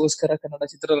 ದುಡ್ಡಿಗಾಸೆಗೋಸ್ಕರ ಕನ್ನಡ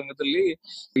ಚಿತ್ರರಂಗದಲ್ಲಿ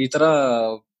ಈ ತರ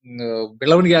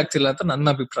ಬೆಳವಣಿಗೆ ಆಗ್ತಿಲ್ಲ ಅಂತ ನನ್ನ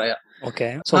ಅಭಿಪ್ರಾಯ. ಓಕೆ,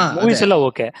 ಸೊ ಮೂವೀಸ್ ಎಲ್ಲ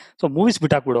ಓಕೆ. ಸೊ ಮೂವೀಸ್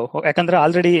ಬಿಟ್ಟಾಕ್ಬಿಡು, ಯಾಕಂದ್ರೆ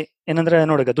ಆಲ್ರೆಡಿ ಏನಂದ್ರೆ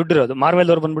ನೋಡಿ, ದುಡ್ಡಿರೋದು ಮಾರ್ವೆಲ್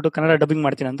ಅವ್ರು ಬಂದ್ಬಿಟ್ಟು ಕನ್ನಡ ಡಬ್ಬಿಂಗ್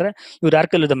ಮಾಡ್ತೀನಿ ಅಂದ್ರೆ ಇವ್ರು ಯಾರ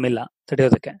ಕೈಲೂ ದಮ್ಮಿಲ್ಲ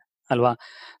ತಡೆಯೋದಕ್ಕೆ ಅಲ್ವಾ.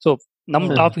 ಸೊ ನಮ್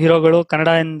ಟಾಪ್ ಹೀರೋಗಳು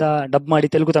ಕನ್ನಡದಿಂದ ಡಬ್ ಮಾಡಿ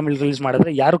ತೆಲುಗು ತಮಿಳ್ ರಿಲೀಸ್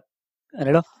ಮಾಡಿದ್ರೆ ಯಾರು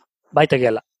ಹೇಳೋ ಬಾಯ್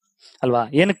ತೆಗಿಯಲ್ಲ ಅಲ್ವಾ.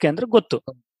 ಏನಕ್ಕೆ ಅಂದ್ರೆ ಗೊತ್ತು,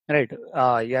 ರೈಟ್.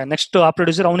 ನೆಕ್ಸ್ಟ್ ಆ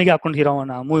ಪ್ರೊಡ್ಯೂಸರ್ ಅವನಿಗೆ ಹಾಕೊಂಡು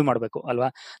ಹೀರೋನ ಮೂವಿ ಮಾಡ್ಬೇಕು ಅಲ್ವಾ.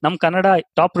 ನಮ್ ಕನ್ನಡ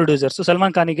ಟಾಪ್ ಪ್ರೊಡ್ಯೂಸರ್ಸ್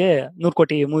ಸಲ್ಮಾನ್ ಖಾನಿಗೆ 100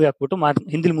 ಕೋಟಿ ಮೂವಿ ಹಾಕ್ಬಿಟ್ಟು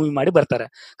ಹಿಂದಿ ಮೂವಿ ಮಾಡಿ ಬರ್ತಾರೆ,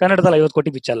 ಕನ್ನಡದಲ್ಲಿ 50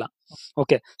 ಕೋಟಿ ಬಿಚ್ಚಲ್ಲ.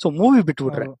 ಓಕೆ, ಸೊ ಮೂವಿ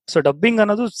ಬಿಟ್ಬಿಟ್ರೆ, ಸೊ ಡಬ್ಬಿಂಗ್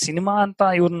ಅನ್ನೋದು ಸಿನಿಮಾ ಅಂತ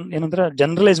ಇವ್ರನ್ನ ಏನಂದ್ರೆ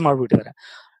ಜನರಲೈಸ್ ಮಾಡ್ಬಿಟ್ಟಿದ್ದಾರೆ.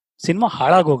 ಸಿನಿಮಾ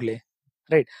ಹಾಳಾಗೋಗ್ಲಿ,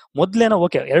 ರೈಟ್. ಮೊದ್ಲೇನೋ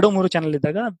ಓಕೆ 2-3 ಚಾನಲ್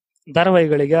ಇದ್ದಾಗ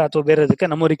ಧಾರಾವಾಹಿಗಳಿಗೆ ಅಥವಾ ಬೇರೆ ಅದಕ್ಕೆ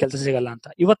ನಮ್ಮೂರಿಗೆ ಕೆಲಸ ಸಿಗಲ್ಲ ಅಂತ.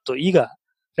 ಈಗ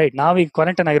ರೈಟ್, ನಾವೀಗ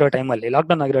ಕ್ವಾರಂಟೈನ್ ಆಗಿರೋ ಟೈಮಲ್ಲಿ,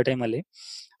 ಲಾಕ್ಡೌನ್ ಆಗಿರೋ ಟೈಮಲ್ಲಿ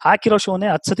ಹಾಕಿರೋ ಶೋನೇ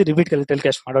 10 ಸತಿ ರಿಪೀಟ್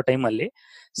ಟೆಲಿಕಾಸ್ಟ್ ಮಾಡೋ ಟೈಮಲ್ಲಿ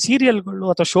ಸೀರಿಯಲ್ಗಳು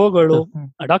ಅಥವಾ ಶೋಗಳು,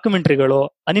 ಡಾಕ್ಯುಮೆಂಟ್ರಿಗಳು,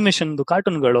 ಅನಿಮೇಷನ್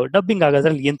ಕಾರ್ಟೂನ್ಗಳು ಡಬ್ಬಿಂಗ್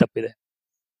ಆಗೋದ್ರಲ್ಲಿ ಏನ್ ತಪ್ಪಿದೆ?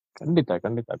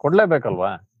 ಖಂಡಿತ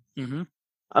ಕೊಡ್ಲೇಬೇಕಲ್ವಾ.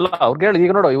 ಅಲ್ಲ ಅವ್ರಿಗೆ ಹೇಳಿ,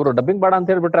 ಈಗ ನೋಡು ಇವರು ಡಬ್ಬಿಂಗ್ ಬೇಡ ಅಂತ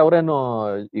ಹೇಳ್ಬಿಟ್ರೆ ಅವ್ರೇನು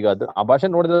ಈಗ ಆ ಭಾಷೆ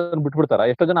ನೋಡಿದ್ರೆ ಬಿಟ್ಬಿಡ್ತಾರ?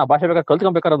 ಎಷ್ಟೋ ಜನ ಆ ಭಾಷೆ ಬೇಕಾದ್ರೆ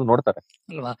ಕಲ್ತ್ಕೊಬೇಕಾದ್ರೆ ಅದನ್ನ ನೋಡ್ತಾರೆ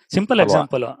ಅಲ್ವಾ. ಸಿಂಪಲ್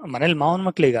ಎಕ್ಸಾಂಪಲ್, ಮನೇಲಿ ಮಾವನ್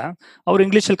ಮಕ್ಳೀಗ ಅವ್ರು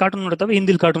ಇಂಗ್ಲಿಷ್ ಅಲ್ಲಿ ಕಾರ್ಟೂನ್ ನೋಡ್ತವೆ,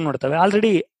 ಹಿಂದಿಲಿ ಕಾರ್ಟೂನ್ ನೋಡ್ತವೆ.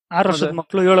 ಆಲ್ರೆಡಿ 6 ವರ್ಷದ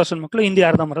ಮಕ್ಳು 7 ವರ್ಷದ ಮಕ್ಳು ಹಿಂದಿ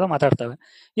ಅರ್ಧಂಬರ್ಧ ಮಾತಾಡ್ತವೆ.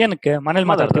 ಏನಕ್ಕೆ? ಮನೇಲಿ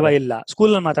ಮಾತಾಡ್ತೀವ? ಇಲ್ಲ.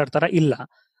 ಸ್ಕೂಲಲ್ಲಿ ಮಾತಾಡ್ತಾರ? ಇಲ್ಲ.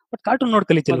 ಬಟ್ ಕಾರ್ಟೂನ್ ನೋಡ್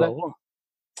ಕಲಿತಿಲ್ವಾ ಅವು?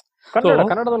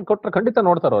 ಕನ್ನಡದಲ್ಲಿ ಕೊಟ್ರೆ ಖಂಡಿತ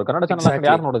ನೋಡ್ತಾರ ಅವ್ರು. ಕನ್ನಡ ಚಾನಲ್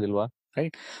ಯಾರು ನೋಡೋದಿಲ್ವಾ?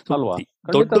 ರೈಟ್. ಅಲ್ವಾ?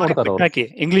 ದೊಡ್ಡ ಹಾಕಿ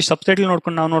ಇಂಗ್ಲಿಷ್ ಸಬ್ಟೈಟಲ್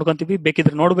ನೋಡ್ಕೊಂಡು ನಾವು ನೋಡ್ಕೊಂತೀವಿ.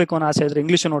 ಬೇಕಿದ್ರೆ ನೋಡ್ಬೇಕು ಅನ್ನೋ ಆಸೆ ಇದ್ರೆ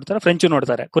ಇಂಗ್ಲಿಷ್ ನೋಡ್ತಾರೆ, ಫ್ರೆಂಚ್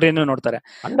ನೋಡ್ತಾರೆ, ಕೊರಿಯನ್ ನೋಡ್ತಾರೆ.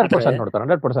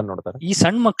 100% ನೋಡ್ತಾರೆ. ಈ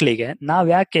ಸಣ್ಣ ಮಕ್ಳಿಗೆ ನಾವ್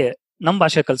ಯಾಕೆ ನಮ್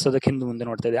ಭಾಷೆ ಕಲ್ಸೋದಕ್ಕೆ ಹಿಂದೆ ಮುಂದೆ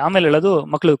ನೋಡ್ತಾ ಇದ್ದೀವಿ? ಆಮೇಲೆ ಹೇಳೋದು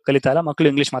ಮಕ್ಳು ಕಲಿತಾ ಇಲ್ಲ, ಮಕ್ಳು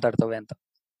ಇಂಗ್ಲಿಷ್ ಮಾತಾಡ್ತವೆ ಅಂತ.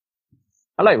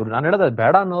 ಅಲ್ಲ, ಇವ್ರು ನಾನು ಹೇಳೋದು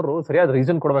ಬೇಡ ಅನ್ನೋರು ಸರಿಯಾದ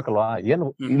ರೀಸನ್ ಕೊಡ್ಬೇಕಲ್ವಾ? ಏನು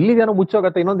ಇಲ್ಲಿದೇನೋ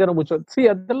ಮುಚ್ಚೋಗತ್ತೆ, ಇನ್ನೊಂದೇನೋ ಮುಚ್ಚೋ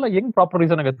ಅದೆಲ್ಲ ಹೆಂಗ್ ಪ್ರಾಪರ್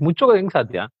ರೀಸನ್ ಆಗತ್ತೆ? ಮುಚ್ಚೋಗೋದು ಹೆಂಗ್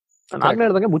ಸಾಧ್ಯ? ನಾನು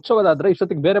ಹೇಳ್ದಂಗೆ ಮುಚ್ಚೋಗೋದಾದ್ರೆ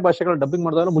ಇಷ್ಟೊತ್ತಿಗೆ ಬೇರೆ ಭಾಷೆಗಳು ಡಬ್ಬಿಂಗ್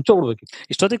ಮಾಡಿದ್ರೆ ಮುಚ್ಚೋಗ್ಬಿಡ್ಬೇಕು.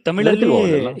 ಇಷ್ಟೊತ್ತಿಗೆ ತಮಿಳಲ್ಲಿ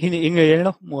ಹಿಂಗೆ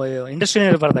ಹೇಳೋ ಇಂಡಸ್ಟ್ರಿ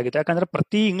ಇರಬಾರ್ದಾಗಿತ್ತು. ಯಾಕಂದ್ರೆ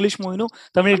ಪ್ರತಿ ಇಂಗ್ಲಿಷ್ ಮೂವಿನೂ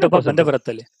ತಮಿಳ್ ಡಬ್ಬ ಬಂದೇ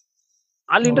ಬರುತ್ತೆ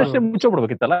ಅಲ್ಲಿ ಇಂಡಸ್ಟ್ರಿ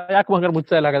ಮುಚ್ಚೋಗ್ಬಿಡ್ಬೇಕಿತ್ತಲ್ಲ. ಯಾಕೆ ಹಂಗಾರೆ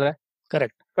ಮುಚ್ಚ ಇಲ್ಲ ಹಾಗಾದ್ರೆ?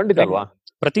 ಕರೆಕ್ಟ್, ಖಂಡಿತ ಅಲ್ವಾ.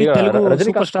 ಪ್ರತಿ ತೆಲುಗು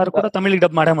ಸೂಪರ್ ಸ್ಟಾರ್ ಕೂಡ ತಮಿಳಿಗೆ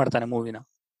ಡಬ್ ಮಾಡ್ತಾನೆ ಮೂವಿನ.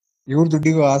 ಇವ್ರ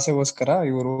ದುಡ್ಡಿಗೂ ಆಸೆಗೋಸ್ಕರ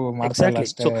ಇವರು ಮಾಡ್ತಾರೆ.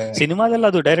 ಸಿನಿಮಾದಲ್ಲಿ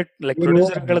ಅದು ಡೈರೆಕ್ಟ್ ಲೈಕ್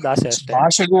ಪ್ರೊಡ್ಯೂಸರ್ಗಳದ್ದು ಆಸೆ ಅಷ್ಟೇ.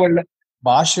 ಭಾಷೆಗೂ ಒಳ್ಳೆ,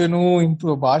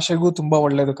 ಭಾಷೆಗೂ ತುಂಬಾ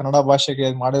ಒಳ್ಳೇದು. ಕನ್ನಡ ಭಾಷೆಗೆ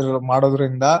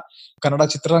ಮಾಡೋದ್ರಿಂದ ಕನ್ನಡ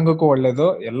ಚಿತ್ರರಂಗಕ್ಕೂ ಒಳ್ಳೇದು,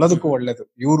 ಎಲ್ಲದಕ್ಕೂ ಒಳ್ಳೇದು.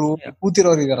 ಇವ್ರು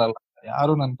ಕೂತಿರೋರು ಇದಾರಲ್ಲ,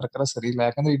 ಯಾರು ನನ್ನ ಪ್ರಕಾರ ಸರಿ ಇಲ್ಲ.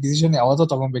 ಯಾಕಂದ್ರೆ ಈ ಡಿಸಿಷನ್ ಯಾವತ್ತೋ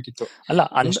ತಗೊಬೇಕಿತ್ತು. ಅಲ್ಲ,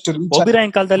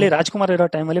 ಒಬಿರಾಯನ್ ಕಾಲದಲ್ಲಿ ರಾಜ್ಕುಮಾರ್ ಇರೋ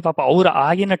ಟೈಮಲ್ಲಿ ಪಾಪ ಅವ್ರ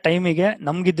ಆಗಿನ ಟೈಮಿಗೆ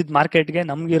ನಮ್ಗಿದ್ದ ಮಾರ್ಕೆಟ್ಗೆ,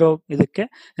 ನಮ್ಗಿರೋ ಇದಕ್ಕೆ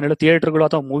ಏನೇಳು ಥಿಯೇಟರ್ಗಳು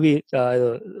ಅಥವಾ ಮೂವಿ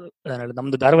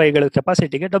ನಮ್ದು ಧಾರಾವಾಹಿಗಳ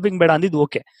ಕೆಪಾಸಿಟಿಗೆ ಡಬ್ಬಿಂಗ್ ಬೇಡ ಅಂದಿದ್ದು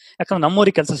ಓಕೆ. ಯಾಕಂದ್ರೆ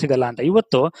ನಮ್ಮೂರಿಗೆ ಕೆಲಸ ಸಿಗಲ್ಲ ಅಂತ.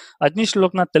 ಇವತ್ತು ಅಜ್ನೀಶ್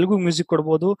ಲೋಕನಾಥ್ ತೆಲುಗು ಮ್ಯೂಸಿಕ್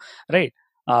ಕೊಡ್ಬೋದು, ರೈಟ್.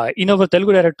 ಇನ್ನೊಬ್ಬ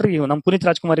ತೆಲುಗು ಡೈರೆಕ್ಟರ್ ನಮ್ ಪುನೀತ್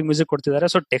ರಾಜ್ಕುಮಾರ್ ಮ್ಯೂಸಿಕ್ ಕೊಡ್ತಿದ್ದಾರೆ.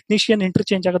 ಸೊ ಟೆಕ್ನಿಷಿಯನ್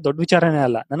ಇಂಟರ್ಚೇಂಜ್ ಆಗೋದು ದೊಡ್ಡ ವಿಚಾರನೇ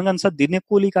ಅಲ್ಲ. ನನ್ಗನ್ಸದ್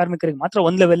ದಿನಕೂಲಿ ಕಾರ್ಮಿಕರಿಗೆ ಮಾತ್ರ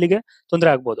ಒಂದ್ ಲೆವೆಲ್ಗೆ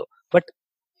ತೊಂದರೆ ಆಗ್ಬೋದು. ಬಟ್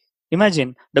ಇಮ್ಯಾಜಿನ್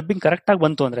ಡಬ್ಬಿಂಗ್ ಕರೆಕ್ಟ್ ಆಗಿ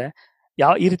ಬಂತು ಅಂದ್ರೆ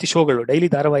ಈ ರೀತಿ ಶೋಗಳು, ಡೈಲಿ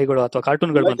ಧಾರಾವಾಹಿಗಳು ಅಥವಾ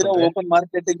ಕಾರ್ಟೂನ್ಗಳು ಬಂತು, ಓಪನ್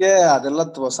ಮಾರ್ಕೆಟ್ಗೆ ಅದೆಲ್ಲ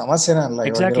ಸಮಸ್ಯೆನೇ ಅಲ್ಲ.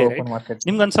 ಎಕ್ಸಾಕ್ಟ್ಲಿ.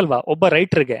 ನಿಮ್ಗೆ ಅನ್ಸಲ್ವಾ, ಒಬ್ಬ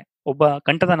ರೈಟರ್ಗೆ, ಒಬ್ಬ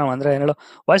ಕಂಠದಾನ ಅಂದ್ರೆ ಏನೇಳೋ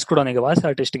ವಾಯ್ಸ್ ಕೊಡೋನಿಗೆ, ವಾಯ್ಸ್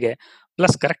ಆರ್ಟಿಸ್ಟ್ಗೆ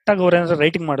ಪ್ಲಸ್ ಕರೆಕ್ಟ್ ಆಗಿ ಅವ್ರೇನಾದ್ರು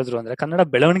ರೈಟಿಂಗ್ ಮಾಡಿದ್ರು ಅಂದ್ರೆ ಕನ್ನಡ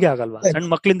ಬೆಳವಣಿಗೆ ಆಗಲ್ವಾ? ಸಣ್ಣ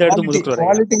ಮಕ್ಳಿಂದ ಹಿಡಿದು ಮುದುಕರು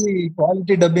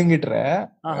ಕ್ವಾಲಿಟಿ ಡಬ್ಬಿಂಗ್ ಇಟ್ರೆ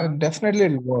ಡೆಫಿನೆಟ್ಲಿ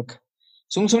ಇಟ್ ವರ್ಕ್.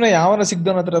 ಸುಮ್ನೆ ಯಾವನ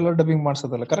ಸಿಗ್ದೋನ್ ಹತ್ರ ಎಲ್ಲ ಡಬ್ಬಿಂಗ್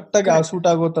ಮಾಡ್ಸೋದಲ್ಲ. ಕರೆಕ್ಟ್ ಆಗಿ ಆ ಸೂಟ್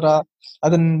ಆಗೋ ತರ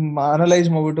ಅದನ್ನ ಅನಲೈಸ್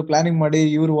ಮಾಡ್ಬಿಟ್ಟು ಪ್ಲಾನಿಂಗ್ ಮಾಡಿ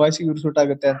ಇವ್ರ ವಾಯ್ಸ್ ಇವ್ರು ಸೂಟ್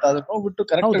ಆಗುತ್ತೆ ಅಂತ ಅದನ್ನ ನೋಡ್ಬಿಟ್ಟು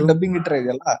ಕರೆಕ್ಟ್ ಆಗಿ ಡಬ್ಬಿಂಗ್ ಇಟ್ರೆ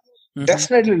ಇದೆಲ್ಲ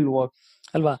ಡೆಫಿನೆಟ್ಲಿ ಇಟ್ ವರ್ಕ್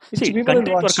ಅಲ್ವಾ?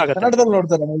 ಕನ್ನಡದಲ್ಲಿ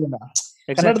ನೋಡ್ತಾರೆ,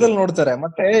 ಕನ್ನಡದಲ್ಲಿ ನೋಡ್ತಾರೆ.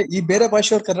 ಮತ್ತೆ ಈ ಬೇರೆ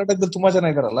ಭಾಷೆಯವ್ರು ಕರ್ನಾಟಕದಲ್ಲಿ ತುಂಬಾ ಜನ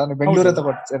ಇದಾರಲ್ಲ, ನೀವು ಬೆಂಗಳೂರೇ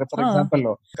ತಗೊಳ್ತೀರ ಫಾರ್ ಎಕ್ಸಾಂಪಲ್,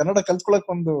 ಕನ್ನಡ ಕಲ್ತ್ಕೊಳಕ್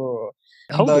ಒಂದು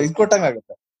ಇದ್ ಕೊಟ್ಟಂಗ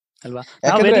ಆಗುತ್ತೆ.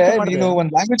 ಯಾಕಂದ್ರೆ ನೀನು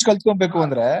ಒಂದ್ ಲ್ಯಾಂಗ್ವೇಜ್ ಕಲ್ತ್ಕೊಬೇಕು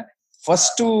ಅಂದ್ರೆ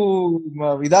ಫಸ್ಟ್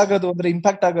ಇದಾಗೋದು ಅಂದ್ರೆ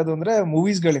ಇಂಪ್ಯಾಕ್ಟ್ ಆಗೋದು ಅಂದ್ರೆ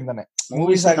ಮೂವೀಸ್ ಗಳಿಂದಾನೆ.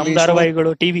 ಮೂವೀಸ್ ಆಗಲಿ,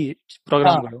 ಧಾರಾವಾಹಿಗಳು, ಟಿವಿ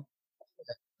ಪ್ರೋಗ್ರಾಮ್ಗಳು.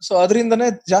 ಸೊ ಅದರಿಂದನೇ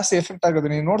ಜಾಸ್ತಿ ಎಫೆಕ್ಟ್ ಆಗೋದು.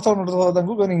 ನೀನ್ ನೋಡ್ತಾ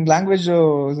ಹೋದಂಗು ನಿಂಗ್ ಲ್ಯಾಂಗ್ವೇಜ್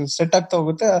ಸೆಟ್ ಆಗ್ತಾ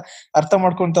ಹೋಗುತ್ತೆ, ಅರ್ಥ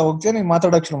ಮಾಡ್ಕೊಂತ ಹೋಗ್ತೀಯ, ನೀನ್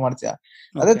ಮಾತಾಡಕ್ ಶುರು ಮಾಡ್ತೀಯ.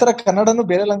 ಅದೇ ತರ ಕನ್ನಡನು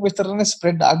ಬೇರೆ ಲ್ಯಾಂಗ್ವೇಜ್ ತರನೇ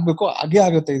ಸ್ಪ್ರೆಡ್ ಆಗ್ಬೇಕು. ಹಾಗೆ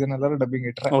ಆಗುತ್ತೆ ಇದನ್ನೆಲ್ಲರೂ ಡಬ್ಬಿಂಗ್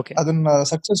ಇಟ್ರೆ. ಅದನ್ನ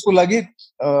ಸಕ್ಸಸ್ಫುಲ್ ಆಗಿ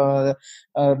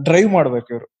ಡ್ರೈವ್ ಮಾಡ್ಬೇಕು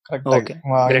ಇವರು ಕರೆಕ್ಟ್ ಆಗಿ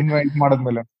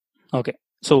ಮಾಡದ್ಮೇಲೆ. Okay,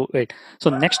 so wait. So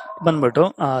next ಬಂದ್ಬಿಟ್ಟು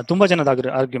ತುಂಬಾ ಜನದ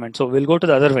argument. So will go to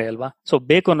the other way ಅಲ್ವಾ? ಸೊ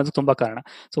ಬೇಕು ಅನ್ನೋದು ತುಂಬಾ ಕಾರಣ.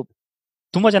 ಸೊ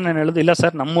ತುಂಬಾ ಜನ ಏನ್ ಹೇಳೋದು, ಇಲ್ಲ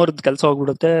ಸರ್ ನಮ್ಮವ್ರದ್ದು ಕೆಲಸ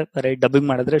ಹೋಗ್ಬಿಡುತ್ತೆ, ರೈಟ್, ಡಬ್ಬಿಂಗ್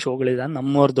ಮಾಡಿದ್ರೆ ಶೋಗಳಿದ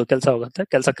ನಮ್ಮವ್ರದ್ದು ಕೆಲಸ ಹೋಗುತ್ತೆ,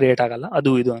 ಕೆಲಸ ಕ್ರಿಯೇಟ್ ಆಗಲ್ಲ,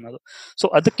 ಅದು ಇದು ಅನ್ನೋದು. ಸೊ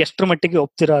ಅದಕ್ಕೆ ಎಷ್ಟರ ಮಟ್ಟಿಗೆ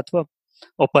ಒಪ್ತೀರಾ ಅಥವಾ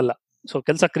ಒಪ್ಪಲ್ಲ? ಸೊ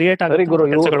ಕೆಲಸ ಕ್ರಿಯೇಟ್ ಆಗುತ್ತೆ,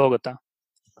 ಕೆಲಸಗಳು ಹೋಗುತ್ತಾ?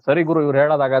 ಸರಿ ಗುರು, ಇವ್ರು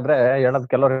ಹೇಳೋದಾಗಾದ್ರೆ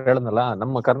ಕೆಲವ್ರು ಹೇಳದ್ನಲ್ಲ,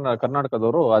 ನಮ್ಮ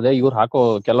ಕರ್ನಾಟಕದವರು ಅದೇ ಇವ್ರು ಹಾಕೋ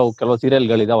ಕೆಲವು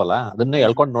ಸೀರಿಯಲ್ಗಳಿದಾವಲ್ಲ ಅದನ್ನೇ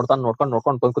ಹೇಳ್ಕೊಂಡು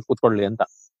ನೋಡ್ಕೊಂಡು ಕೂತ್ಕೊಳ್ಳಿ ಅಂತ.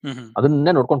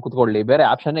 ಅದನ್ನೇ ನೋಡ್ಕೊಂಡು ಕೂತ್ಕೊಳ್ಳಿ, ಬೇರೆ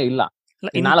ಆಪ್ಷನ್ನೇ ಇಲ್ಲ.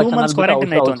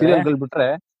 4 ಸೀರಿಯಲ್ಗಳು ಬಿಟ್ರೆ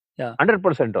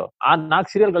 100% ಆ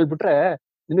 4 ಸೀರಿಯಲ್ಗಳು ಬಿಟ್ರೆ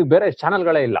ನಿನಗ್ ಬೇರೆ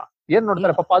ಚಾನಲ್ಗಳೇ ಇಲ್ಲ. ಏನ್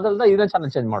ನೋಡ್ತಾರೆ ಪಾಪ, ಅದಲ್ದ ಇದೇ ಚಾನಲ್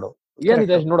ಚೇಂಜ್ ಮಾಡು,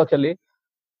 ಏನಿದೆ ನೋಡೋಕಲ್ಲಿ.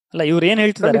 ಅಲ್ಲ, ಇವ್ರು ಏನ್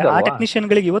ಹೇಳ್ತಿದ್ದಾರೆ, ಆ ಟೆಕ್ನಿಷಿಯನ್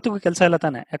ಗಳಿಗೆ ಇವತ್ತಿಗೂ ಕೆಲಸ ಇಲ್ಲ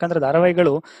ತಾನೆ. ಯಾಕಂದ್ರೆ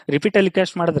ಧಾರಾವಾಹಿಗಳು ರಿಪೀಟ್ ಅಲ್ಲಿ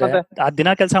ಟೆಲಿಕಾಸ್ಟ್ ಮಾಡಿದ್ರೆ ಆ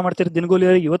ದಿನ ಕೆಲಸ ಮಾಡ್ತಿರೋ ದಿನಗೂಲಿ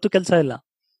ಇವತ್ತು ಕೆಲಸ ಇಲ್ಲ,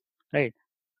 ರೈಟ್?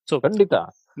 ಸೊ ಖಂಡಿತ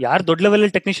ಯಾರು ದೊಡ್ಡ ಲೆವೆಲ್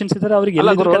ಟೆಕ್ನಿಷಿಯನ್ಸ್ ಇದಾರೆ ಅವ್ರಿಗೆ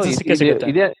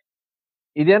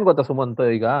ಇದೇನ್ ಗೊತ್ತಾ ಸುಮಂತ್,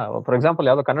 ಈಗ ಫಾರ್ ಎಕ್ಸಾಂಪಲ್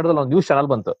ಯಾವ್ದೋ ಕನ್ನಡದಲ್ಲಿ ಒಂದು ನ್ಯೂಸ್ ಚಾನಲ್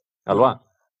ಬಂತು ಅಲ್ವಾ?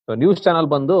 ನ್ಯೂಸ್ ಚಾನಲ್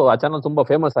ಬಂದು ಆ ಚಾನಲ್ ತುಂಬಾ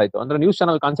ಫೇಮಸ್ ಆಯ್ತು. ಅಂದ್ರೆ ನ್ಯೂಸ್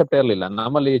ಚಾನಲ್ ಕಾನ್ಸೆಪ್ಟ್ ಇರಲಿಲ್ಲ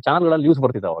ನಮ್ಮಲ್ಲಿ. ಚಾನಲ್ಗಳಲ್ಲಿ ನ್ಯೂಸ್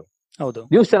ಬರ್ತಿದ್ದ ಅವಾಗ.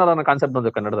 ನ್ಯೂಸ್ ಚಾನಲ್ ಅನ್ನೋ ಕಾನ್ಸೆಪ್ಟ್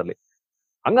ಬಂತು ಕನ್ನಡದಲ್ಲಿ.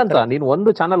 ಹಂಗಂತ ನೀನು ಒಂದು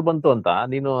ಚಾನಲ್ ಬಂತು ಅಂತ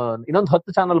ನೀನು ಇನ್ನೊಂದು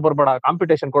 10 ಚಾನಲ್ ಬರ್ಬೇಡ,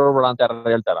 ಕಾಂಪಿಟೇಷನ್ ಕೊಡಬೇಡ ಅಂತ ಯಾರು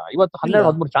ಹೇಳ್ತಾರ? ಇವತ್ತು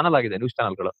 12-13 ಚಾನಲ್ ಆಗಿದೆ ನ್ಯೂಸ್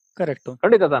ಚಾನಲ್ಗಳು. ಕರೆಕ್ಟ್,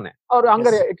 ಖಂಡಿತ ತಾನೆ. ಅವ್ರು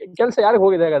ಹಂಗಾರೆ ಕೆಲಸ ಯಾರಿಗೆ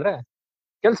ಹೋಗಿದೆ? ಹಾಗಾದ್ರೆ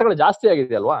ಕೆಲಸಗಳು ಜಾಸ್ತಿ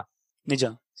ಆಗಿದೆ ಅಲ್ವಾ? ನಿಜ.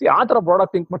 ಆತರ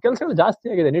ಪ್ರಾಡಕ್ಟ್ ಥಿಂಕ್ ಮಾಡಿ ಕೆಲಸಗಳು ಜಾಸ್ತಿ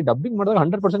ಆಗಿದೆ. ನೀವು ಡಬ್ಬಿಂಗ್ ಮಾಡಿದಾಗ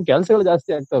 100% ಕೆಲಸಗಳು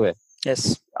ಜಾಸ್ತಿ ಆಗ್ತವೆ.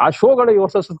 ಆ ಶೋಗಳು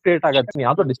ವರ್ಷ ಕ್ರಿಯೇಟ್ ಆಗತ್ತೆ.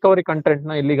 ಯಾವ್ದೋ ಡಿಸ್ಕವರಿ ಕಂಟೆಂಟ್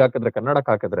ನ ಇಲ್ಲಿಗೆ ಹಾಕಿದ್ರೆ,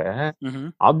 ಕನ್ನಡಕ್ಕೆ ಹಾಕಿದ್ರೆ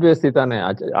ಆಬ್ವಿಯಸ್ಲಿ ತಾನೆ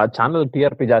ಆ ಚಾನಲ್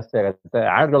TRP ಜಾಸ್ತಿ ಆಗತ್ತೆ,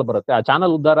 ಆಡ್ ಗಳು ಬರುತ್ತೆ. ಆ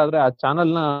ಚಾನಲ್ ಉದ್ದಾರ ಆದ್ರೆ ಆ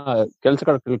ಚಾನಲ್ ನ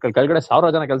ಕೆಲ್ಸಗಳ ಕೆಳಗಡೆ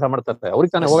 1000 ಜನ ಕೆಲಸ ಮಾಡ್ತಾರೆ,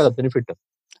 ಅವ್ರಿಗೆ ತಾನೇ ಹೋಗೋದು ಬೆನಿಫಿಟ್.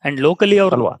 ಅಂಡ್ ಲೋಕಲಿ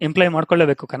ಅವ್ರು ಎಂಪ್ಲಾಯ್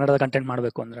ಮಾಡ್ಕೊಳ್ಳೇಬೇಕು ಕನ್ನಡದ ಕಂಟೆಂಟ್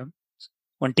ಮಾಡ್ಬೇಕು ಅಂದ್ರೆ.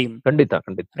 ಒಂದು ಟೀಮ್, ಖಂಡಿತ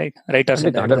ಖಂಡಿತ ರೈಟ್? ರೈಟರ್ಸ್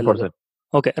ಇಂದ ಹಿಡಿದು ಎಲ್ಲದು. 100%.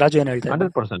 ಓಕೆ, ರಾಜು ಏನ್ ಹೇಳ್ತಾ ಇದ್ದ?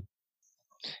 100%.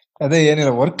 ಅದೇ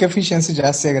ಏನಿಲ್ಲ, ವರ್ಕ್ ಎಫಿಷಿಯನ್ಸಿ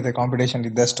ಜಾಸ್ತಿ ಆಗುತ್ತೆ ಕಾಂಪಿಟೇಷನ್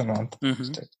ಇದ್ದಷ್ಟು ಅಂತ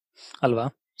ಅಷ್ಟೇ. ಅಲ್ವಾ?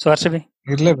 ಸೊ ಹರ್ಷವಿ,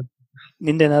 ಇರ್ಲೇಬೇಕು.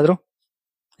 ನಿಂದೇನಾದ್ರು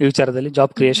ಈ ವಿಚಾರದಲ್ಲಿ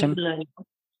ಜಾಬ್ ಕ್ರಿಯೇಷನ್?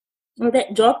 ಅದೇ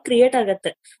ಜಾಬ್ ಕ್ರಿಯೇಟ್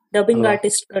ಆಗತ್ತೆ ಡಬ್ಬಿಂಗ್ ಅಲ್ವಾ?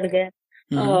 ಆರ್ಟಿಸ್ಟ್ ಗಳಿಗೆ.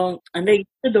 ಅಂದ್ರೆ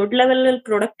ಇಷ್ಟು ದೊಡ್ಡ ಲೆವೆಲ್ ಅಲ್ಲಿ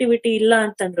ಪ್ರೊಡಕ್ಟಿವಿಟಿ ಇಲ್ಲ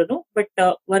ಅಂತಂದ್ರು ಬಟ್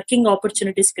ವರ್ಕಿಂಗ್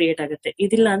ಆಪರ್ಚುನಿಟೀಸ್ ಕ್ರಿಯೇಟ್ ಆಗುತ್ತೆ.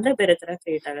 ಇದಿಲ್ಲ ಅಂದ್ರೆ ಬೇರೆ ತರ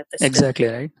ಕ್ರಿಯೇಟ್ ಆಗುತ್ತೆ. Exactly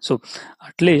right. ಸೊ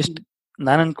ಅಟ್ಲೀಸ್ಟ್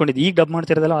ನಾನು ಅನ್ಕೊಂಡಿದ್ದು ಈಗ ಡಬ್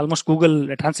ಮಾಡ್ತಿರೋದಲ್ಲ ಆಲ್ಮೋಸ್ಟ್ ಗೂಗಲ್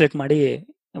ಟ್ರಾನ್ಸ್ಲೇಟ್ ಮಾಡಿ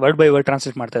ವರ್ಡ್ ಬೈ ವರ್ಡ್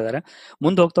ಟ್ರಾನ್ಸ್ಲೇಟ್ ಮಾಡ್ತಾ ಇದಾರೆ.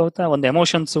 ಮುಂದೆ ಹೋಗ್ತಾ ಹೋಗ್ತಾ ಒಂದು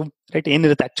ಎಮೋಷನ್ಸ್ ರೈಟ್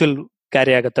ಏನಿರುತ್ತೆ ಆಕ್ಚುಲ್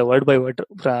ಕ್ಯಾರಿ ಆಗುತ್ತೆ ವರ್ಡ್ ಬೈ ವರ್ಡ್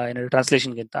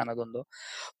ಟ್ರಾನ್ಸ್ಲೇಷನ್ಗಿಂತ ಅನ್ನೋದೊಂದು.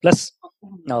 ಪ್ಲಸ್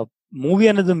ನಾವು ಮೂವಿ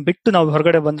ಅನ್ನೋದನ್ನ ಬಿಟ್ಟು ನಾವು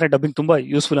ಹೊರಗಡೆ ಬಂದ್ರೆ ಡಬ್ಬಿಂಗ್ ತುಂಬಾ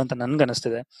ಯೂಸ್ಫುಲ್ ಅಂತ ನನ್ಗೆ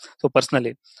ಅನಿಸ್ತಿದೆ. ಸೊ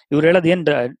ಪರ್ಸನಲಿ ಇವ್ರು ಹೇಳೋದು ಏನ್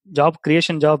ಜಾಬ್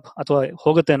ಕ್ರಿಯೇಷನ್ ಜಾಬ್ ಅಥವಾ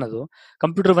ಹೋಗುತ್ತೆ ಅನ್ನೋದು,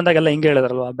 ಕಂಪ್ಯೂಟರ್ ಬಂದಾಗ ಎಲ್ಲ ಹಿಂಗೆ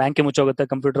ಹೇಳಿದ್ರಲ್ವಾ, ಬ್ಯಾಂಕ್ ಮುಚ್ಚೋಗುತ್ತೆ,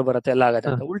 ಕಂಪ್ಯೂಟರ್ ಬರುತ್ತೆ, ಎಲ್ಲ ಆಗುತ್ತೆ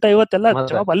ಅಂತ. ಉಲ್ಟಾ ಇವತ್ತೆಲ್ಲ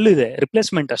ಜಾಬ್ ಅಲ್ಲಿದೆ,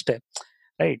 ರಿಪ್ಲೇಸ್ಮೆಂಟ್ ಅಷ್ಟೇ,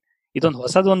 ರೈಟ್? ಇದೊಂದು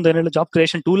ಹೊಸದೊಂದು ಏನೇಳು ಜಾಬ್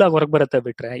ಕ್ರಿಯೇಷನ್ ಟೂಲ್ ಆಗಿ ಹೊರಗೆ ಬರುತ್ತೆ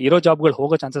ಬಿಟ್ರೆ ಇರೋ ಜಾಬ್ಗಳು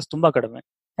ಹೋಗೋ ಚಾನ್ಸಸ್ ತುಂಬಾ ಕಡಿಮೆ.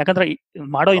 ಯಾಕಂದ್ರೆ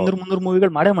ಮಾಡೋ 200-300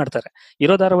 ಮೂವಿಗಳು ಮಾಡೇ ಮಾಡ್ತಾರೆ,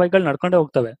 ಇರೋ ಧಾರಾವಾಹಿಗಳು ನಡ್ಕೊಂಡೇ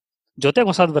ಹೋಗ್ತವೆ, ಜೊತೆಗೆ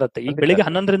ಹೊಸದ್ ಬರುತ್ತೆ. ಈಗ ಬೆಳಿಗ್ಗೆ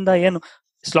 11ರಿಂದ ಏನು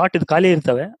ಸ್ಲಾಟ್ ಇದು ಖಾಲಿ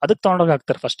ಇರ್ತವೆ ಅದಕ್ಕೆ ತಗೊಂಡೋಗಿ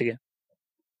ಹಾಕ್ತಾರೆ ಫಸ್ಟ್ಗೆ,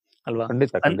 ಅಲ್ವಾ?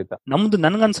 ನಮ್ದು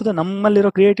ನನ್ಗನ್ಸೋದು ನಮ್ಮಲ್ಲಿರೋ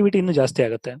ಕ್ರಿಯೇಟಿವಿಟಿ ಇನ್ನೂ ಜಾಸ್ತಿ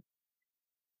ಆಗುತ್ತೆ.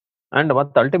 ಅಂಡ್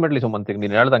ಮತ್ತೆ ಅಲ್ಟಿಮೇಟ್ಲಿ ಸುಮಂತ್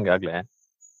ನೀನ್ ಹೇಳ್ದಂಗೆ ಆಗ್ಲೇ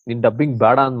ನೀನ್ ಡಬ್ಬಿಂಗ್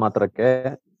ಬೇಡ ಅಂದ್ ಮಾತ್ರಕ್ಕೆ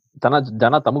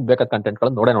ಜನ ತಮಗ್ ಬೇಕಾದ ಕಂಟೆಂಟ್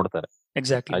ಗಳನ್ನ ನೋಡ್ತಾರೆ.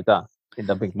 ಎಕ್ಸಾಕ್ಟ್ಲಿ. ಆಯ್ತಾ? ನೀನ್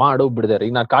ಡಬ್ಬಿಂಗ್ ಮಾಡು ಬಿಡದೆ,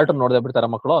 ಈಗ ನಾನು ಕಾರ್ಟೂನ್ ನೋಡದೆ ಬಿಡ್ತಾರ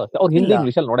ಮಕ್ಕಳು, ಅವ್ರು ಹಿಂದಿ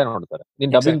ಇಂಗ್ಲಿಷ್ ಅಲ್ಲಿ ನೋಡ್ತಾರೆ.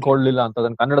 ನೀನ್ ಡಬ್ಬಿಂಗ್ ಕೊಡ್ಲಿಲ್ಲ ಅಂತ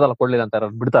ಕನ್ನಡದಲ್ಲಿ ಕೊಡ್ಲಿಲ್ಲ ಅಂತ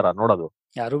ಬಿಡ್ತಾರ ನೋಡೋದು?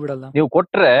 ಯಾರು ಬಿಡಲ್ಲ. ನೀವು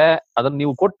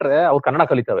ಕೊಟ್ರೆ ಅವ್ರು ಕನ್ನಡ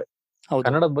ಕಲಿತವೆ,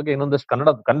 ಕನ್ನಡದ ಬಗ್ಗೆ ಇನ್ನೊಂದಷ್ಟು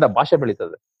ಕನ್ನಡ ಭಾಷೆ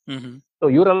ಬೆಳೀತದೆ. ಸೊ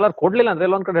ಇವರೆಲ್ಲ ಕೊಡ್ಲಿಲ್ಲ ಅಂದ್ರೆ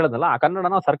ಎಲ್ಲೊಂದ್ ಕಡೆ ಹೇಳೋದಲ್ಲ, ಆ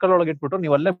ಕನ್ನಡನ ಸರ್ಕಲ್ ಒಳಗೆ ಇಟ್ಬಿಟ್ಟು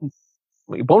ನೀವು ಅಲ್ಲೇ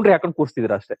ಬೌಂಡ್ರಿ ಹಾಕೊಂಡು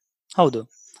ಕೂರ್ಸ್ತಿದೀರ ಅಷ್ಟೇ. ಹೌದು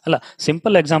ಅಲ್ಲ,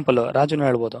 ಸಿಂಪಲ್ ಎಕ್ಸಾಂಪಲ್ ರಾಜುನು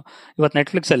ಹೇಳ್ಬೋದು. ಇವತ್ತು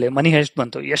ನೆಟ್ಫ್ಲಿಕ್ಸ್ ಅಲ್ಲಿ ಮನಿ ಹೆಸ್ಟ್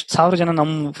ಬಂತು, ಎಷ್ಟು ಸಾವಿರ ಜನ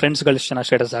ನಮ್ಮ ಫ್ರೆಂಡ್ಸ್ ಗಳು ಎಷ್ಟು ಜನ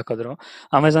ಸ್ಟೇಟಸ್ ಹಾಕಿದ್ರು.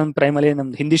 ಅಮೆಝಾನ್ ಪ್ರೈಮ್ ಅಲ್ಲಿ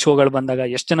ನಮ್ದು ಹಿಂದಿ ಶೋಗಳು ಬಂದಾಗ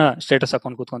ಎಷ್ಟು ಜನ ಸ್ಟೇಟಸ್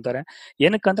ಹಾಕೊಂಡು ಕೂತ್ಕೊಂತಾರೆ.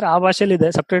 ಏನಕ್ಕಂದ್ರೆ ಆ ಭಾಷೆಯಲ್ಲಿ ಇದೆ,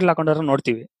 ಸಬ್ಟೈಟಲ್ ಹಾಕೊಂಡ್ರೆ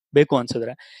ನೋಡ್ತೀವಿ ಬೇಕು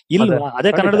ಅನ್ಸಿದ್ರೆ. ಇಲ್ವಾ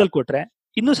ಅದೇ ಕನ್ನಡದಲ್ಲಿ ಕೊಟ್ರೆ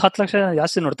ಇನ್ನೂ 10 ಲಕ್ಷ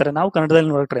ಜಾಸ್ತಿ ನೋಡ್ತಾರೆ. ನಾವು ಕನ್ನಡದಲ್ಲಿ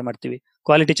ನೋಡಕ್ ಟ್ರೈ ಮಾಡ್ತೀವಿ,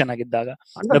 ಕ್ವಾಲಿಟಿ ಚೆನ್ನಾಗಿದ್ದಾಗ,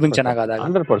 ಡಬ್ಬಿಂಗ್ ಚೆನ್ನಾಗಾದಾಗ.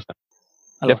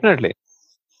 100%.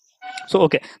 So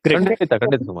okay, great.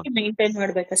 ಮೇಂಟೈನ್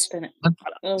ಮಾಡ್ಬೇಕಷ್ಟೇನೆ.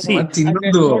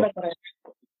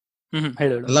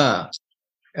 ಅಲ್ಲ,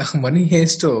 Money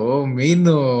Heist main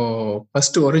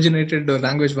first originated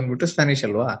language ಬಂದ್ಬಿಟ್ಟು ಸ್ಪ್ಯಾನಿಷ್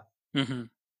ಅಲ್ವಾ?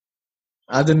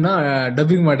 ಅದನ್ನ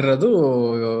ಡಬ್ಬಿಂಗ್ ಮಾಡಿರೋದು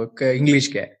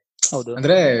ಇಂಗ್ಲಿಷ್ಗೆ,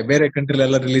 ಅಂದ್ರೆ ಬೇರೆ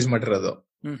ಕಂಟ್ರಿಲೆಲ್ಲ ರಿಲೀಸ್ ಮಾಡಿರೋದು.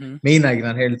 ಮೇನ್ ಆಗಿ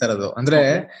ನಾನು ಹೇಳ್ತಾ ಇರೋದು ಅಂದ್ರೆ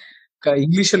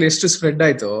ಇಂಗ್ಲಿಷ್ ಅಲ್ಲಿ ಎಷ್ಟು ಸ್ಪ್ರೆಡ್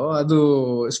ಆಯ್ತು ಅದು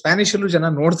ಸ್ಪ್ಯಾನಿಷ್ ಅಲ್ಲೂ ಜನ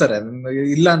ನೋಡ್ತಾರೆ,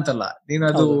 ಇಲ್ಲ ಅಂತಲ್ಲ. ನೀನ್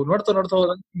ಅದು ನೋಡ್ತಾ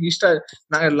ಹೋದಂಗೆ ಇಷ್ಟ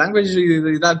ಲ್ಯಾಂಗ್ವೇಜ್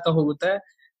ಇದಾಗ್ತಾ ಹೋಗುತ್ತೆ.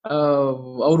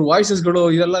 ಅವ್ರ ವಾಯ್ಸಸ್ ಗಳು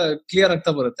ಇದೆಲ್ಲ ಕ್ಲಿಯರ್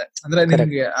ಆಗ್ತಾ ಬರುತ್ತೆ, ಅಂದ್ರೆ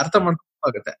ನಿಮ್ಗೆ ಅರ್ಥ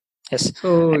ಮಾಡ್ಕೋಗುತ್ತೆ.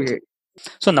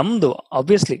 ಸೊ ನಮ್ದು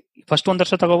ಆಬ್ವಿಯಸ್ಲಿ ಫಸ್ಟ್ 1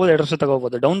 ವರ್ಷ ತಗೋಬಹುದು, 2 ವರ್ಷ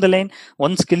ತಗೋಬಹುದು. ಡೌನ್ ದ ಲೈನ್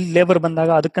ಒಂದ್ ಸ್ಕಿಲ್ ಲೇಬರ್ ಬಂದಾಗ,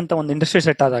 ಅದಕ್ಕಂತ ಒಂದು ಇಂಡಸ್ಟ್ರಿ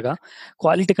ಸೆಟ್ ಆದಾಗ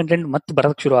ಕ್ವಾಲಿಟಿ ಕಂಟೆಂಟ್ ಮತ್ತೆ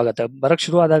ಬರಕ್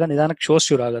ಶುರು ಆದಾಗ ನಿಧಾನಕ್ಕೆ ಶೋಸ್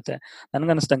ಶುರು ಆಗುತ್ತೆ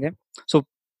ನನ್ಗನ್ಸ್ದಂಗೆ. ಸೊ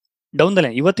ಡೌನ್ ದ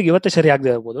ಲೈನ್ ಇವತ್ತೇ ಸರಿ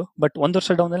ಆಗದೆ ಇರ್ಬೋದು, ಬಟ್ 1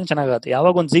 ವರ್ಷ ಡೌನ್ ದ ಲೈನ್ ಚೆನ್ನಾಗುತ್ತೆ.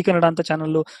 ಯಾವಾಗ ಒಂದು ಜಿ ಕನ್ನಡ ಅಂತ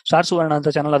ಚಾನಲ್, ಸ್ಟಾರ್ ಸುವರ್ಣ ಅಂತ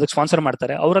ಚಾನಲ್ ಅದಕ್ಕೆ ಸ್ಪಾನ್ಸರ್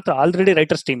ಮಾಡ್ತಾರೆ, ಅವ್ರ ಹತ್ರ ಆಲ್ರೆಡಿ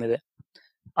ರೈಟರ್ಸ್ ಟೀಮ್ ಇದೆ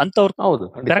ಅಂತವ್ರು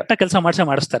ಕರೆಕ್ಟ್ ಆಗಿ ಕೆಲಸ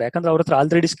ಮಾಡಿಸ್ತಾರೆ. ಯಾಕಂದ್ರೆ ಅವ್ರ ಹತ್ರ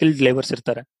ಆಲ್ರೆಡಿ ಸ್ಕಿಲ್ಡ್ ಲೇಬರ್ಸ್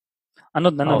ಇರ್ತಾರೆ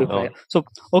ಅನ್ನೋದು ನನ್ನ ಅಭಿಪ್ರಾಯ. So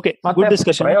okay, good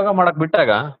discussion. ಪ್ರಯೋಗ ಮಾಡಕ್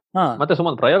ಬಿಟ್ಟಾಗ ಮತ್ತೆ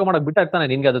ಸುಮ್ಮನೆ ಪ್ರಯೋಗ ಮಾಡಕ್ ಬಿಟ್ಟಾಗ ತಾನೆ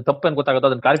ನಿನ್ಗೆ ಅದು ತಪ್ಪು ಅಂತ ಗೊತ್ತಾಗುತ್ತೆ,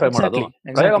 ಅದನ್ನ ಕ್ಲಾರಿಫೈ ಮಾಡೋದು.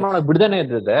 ಪ್ರಯೋಗ ಮಾಡಕ್ ಬಿಡದೇನೆ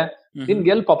ಇದ್ದಿದ್ರೆ ನಿನ್ಗೆ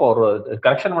ಎಲ್ಲಿ ಪಾಪ ಅವರು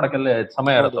ಕರೆಕ್ಷನ್ ಮಾಡಕ್ಕೆಲ್ಲ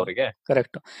ಸಮಯ ಇರುತ್ತೆ ಅವರಿಗೆ.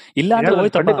 ಕರೆಕ್ಟ್. ಇಲ್ಲ ಅಂದ್ರೆ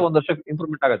ಹೋಯ್ತು, 1 ವರ್ಷ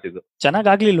ಇಂಪ್ರೂವ್ಮೆಂಟ್ ಆಗತ್ತೆ. ಇದು ಚೆನ್ನಾಗ್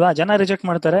ಆಗ್ಲಿಲ್ವಾ, ಜನ ರಿಜೆಕ್ಟ್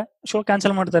ಮಾಡ್ತಾರೆ, ಶೋ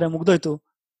ಕ್ಯಾನ್ಸಲ್ ಮಾಡ್ತಾರೆ, ಮುಗ್ದೋಯ್ತು.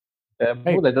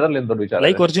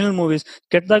 ಲೈಕ್ ಒರಿಜಿನಲ್ ಮೂವೀಸ್,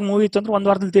 ಕೆಟ್ಟದಾಗ ಮೂವಿ ಇತ್ತು ಅಂದ್ರೆ 1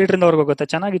 ವಾರದಲ್ಲಿ ಥಿಯೇಟರ್ ಇಂದ ಹೊರಗೆ ಹೋಗುತ್ತೆ,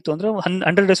 ಚೆನ್ನಾಗಿತ್ತು ಅಂದ್ರೆ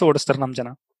 100 ಡೇಸ್ ಓಡಿಸ್ತಾರೆ ನಮ್ ಜನ.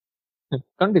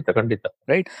 ಖಂಡಿತ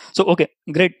right. So okay,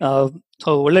 great. So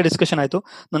ಒಳ್ಳೆ ಡಿಸ್ಕಷನ್ ಆಯ್ತು.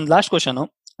 ನನ್ನ ಲಾಸ್ಟ್ ಕ್ವಶನ್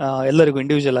ಎಲ್ಲರಿಗೂ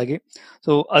ಇಂಡಿವಿಜುವಲ್ ಆಗಿ.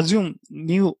 ಸೊ ಅಸ್ಯೂಮ್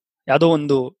ನೀವು ಯಾವುದೋ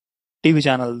ಒಂದು ಟಿವಿ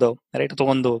ಚಾನಲ್ದು ರೈಟ್ ಅಥವಾ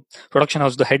ಒಂದು ಪ್ರೊಡಕ್ಷನ್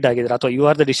ಹೌಸ್ದು ಹೆಡ್ ಆಗಿದ್ರೆ, ಅಥವಾ you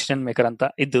are the decision maker ಅಂತ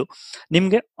ಇದ್ದು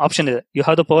ನಿಮ್ಗೆ ಆಪ್ಷನ್ ಇದೆ, you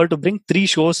have the power to bring 3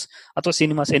 shows ಅಥವಾ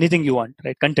cinemas, anything you want,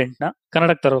 right? Content ನ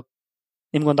ಕನ್ನಡಕ್ಕೆ ತರೋ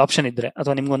ನಿಮ್ಗೊಂದು ಆಪ್ಷನ್ ಇದ್ರೆ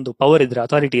ಅಥವಾ ನಿಮ್ಗೊಂದು ಪವರ್ ಇದ್ರೆ,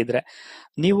 ಅಥಾರಿಟಿ ಇದ್ರೆ,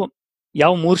 ನೀವು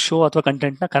ಯಾವ 3 ಶೋ ಅಥವಾ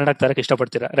ಕಂಟೆಂಟ್ ನ ಕನ್ನಡಕ್ಕೆ ತರಕ್ಕೆ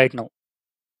ಇಷ್ಟಪಡ್ತೀರಾ ರೈಟ್ ನಾವು?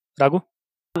 ರಾಘು?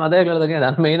 ಅದೇ ಹೇಳಿದಾಗೆ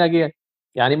ನಾನು ಮೇನ್ ಆಗಿ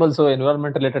ಅನಿಮಲ್ಸ್,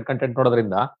 ಎನ್ವಿರಾನ್ಮೆಂಟ್ ರಿಲೇಟೆಡ್ ಕಂಟೆಂಟ್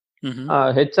ನೋಡೋದ್ರಿಂದ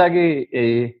ಹೆಚ್ಚಾಗಿ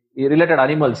ಈ ರಿಲೇಟೆಡ್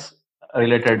ಅನಿಮಲ್ಸ್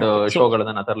ರಿಲೇಟೆಡ್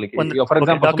ಶೋಗಳನ್ನ ತರಲಿಕ್ಕೆ. For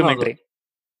example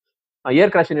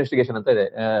air crash investigation ಅಂತ ಇದೆ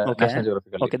ನ್ಯಾಷನಲ್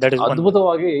ಜಿಯೋಗ್ರಫಿಕ್,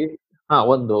 ಅದ್ಭುತವಾಗಿ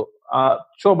ಒಂದು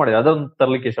ಶೋ ಮಾಡಿದೆ, ಅದನ್ನ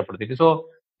ತರಲಿಕ್ಕೆ ಇಷ್ಟಪಡ್ತೀನಿ. ಸೊ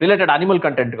ರಿಲೇಟೆಡ್ ಅನಿಮಲ್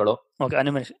ಕಂಟೆಂಟ್ ಗಳು,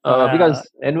 ಬಿಕಾಸ್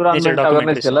ಎನ್ವಿರಾನ್ಮೆಂಟ್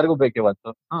ಅವೇರ್ನೆಸ್ ಎಲ್ಲರಿಗೂ ಬೇಕು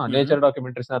ಇವತ್ತು. ನೇಚರ್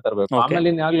ಡಾಕ್ಯುಮೆಂಟರೀಸ್ ನ ತರಬೇಕು.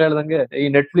 ಆಮೇಲೆ ಆಗ್ಲೇ ಹೇಳ್ದಂಗೆ ಈ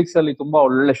ನೆಟ್ಫ್ಲಿಕ್ಸ್ ಅಲ್ಲಿ ತುಂಬಾ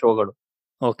ಒಳ್ಳೆ ಶೋಗಳು,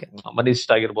 ಮನಿಷ್ಠ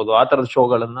ಆಗಿರ್ಬೋದು, ಆ ತರದ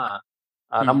ಶೋಗಳನ್ನ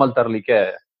ನಮ್ಮಲ್ಲಿ ತರಲಿಕ್ಕೆ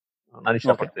ನಾನು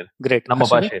ಇಷ್ಟಪಡ್ತೀನಿ, ನಮ್ಮ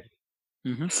ಭಾಷೆಯಲ್ಲಿ.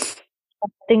 ಐ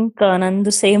ಥಿಂಕ್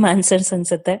ನಂದು ಸೇಮ್ ಆನ್ಸರ್ಸ್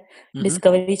ಅನ್ಸುತ್ತೆ.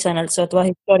 ಡಿಸ್ಕವರಿ ಚಾನೆಲ್ಸ್ ಅಥವಾ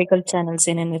ಹಿಸ್ಟಾರಿಕಲ್ ಚಾನೆಲ್ಸ್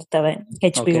ಏನೇನ್ ಇರ್ತವೆ,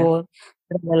 HBO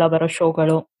ಎಲ್ಲ ಬರೋ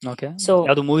ಶೋಗಳು. ಸೊ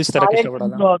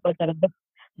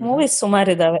ಮೂವೀಸ್ ಸುಮಾರು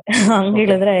ಇದಾವೆ. ಹಂಗ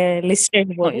ಹೇಳಿದ್ರೆ ಲಿಸ್ಟ್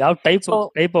ಹೇಳ್ಬೋದು. ಯಾವ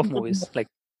ಟೈಪ್ ಆಫ್ ಮೂವೀಸ್,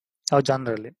 ಲೈಕ್ ಯಾವ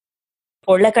ಜಾನರ್ ಅಲ್ಲಿ?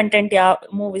 ಒಳ್ಳೆ ಕಂಟೆಂಟ್ ಯಾವ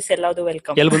ಮೂವೀಸ್ ಎಲ್ಲಾವುದು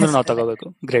ವೆಲ್ಕಮ್. ಎಲ್ಲಿ ಬಂದ್ರು ನಾವು ತಗೋಬೇಕು.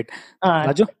 ಗ್ರೇಟ್.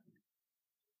 ರಾಜು?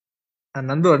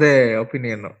 ನಂದು ಅದೇ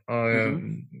ಒಪಿನಿಯನ್.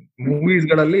 ಮೂವೀಸ್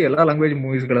ಗಳಲ್ಲಿ ಎಲ್ಲಾ ಲ್ಯಾಂಗ್ವೇಜ್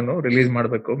ಮೂವೀಸ್ ಗಳನ್ನು ರಿಲೀಸ್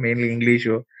ಮಾಡ್ಬೇಕು. Mainly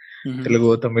English, Telugu,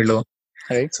 Tamil.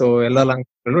 So ಎಲ್ಲಾ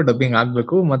ಲ್ಯಾಂಗ್ವೇಜ್ ಗಳು ಡಬ್ಬಿಂಗ್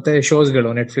ಆಗ್ಬೇಕು. ಮತ್ತೆ ಶೋಸ್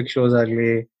ಗಳು, ನೆಟ್ಫ್ಲಿಕ್ಸ್ ಶೋಸ್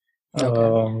ಆಗ್ಲಿ,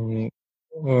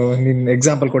 ನಿನ್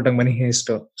ಎಕ್ಸಾಂಪಲ್ ಕೊಟ್ಟಂಗ್ ಮನಿ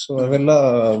ಹೇಸ್ಟ್, ಸೊ ಅವೆಲ್ಲ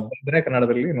ಬಂದ್ರೆ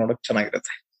ಕನ್ನಡದಲ್ಲಿ ನೋಡಕ್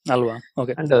ಚೆನ್ನಾಗಿರುತ್ತೆ ಅಲ್ವಾ?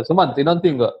 ಅಂಡ್ ಸುಮಂತ್, ಇನ್ನೊಂದ್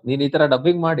ಥಿಂಗ್, ನೀನ್ ಈ ತರ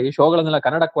ಡಬ್ಬಿಂಗ್ ಮಾಡಿ ಶೋಗಳನ್ನೆಲ್ಲ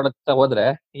ಕನ್ನಡ ಕೊಡುತ್ತಾ ಹೋದ್ರೆ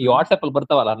ಈ ವಾಟ್ಸ್ಆಪ್ ಅಲ್ಲಿ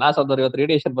ಬರ್ತಾವಲ್ಲ, ನಾಸಾದವ್ರು ಇವತ್ತು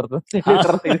ರೇಡಿಯೇಷನ್ ಬರ್ತದೆ,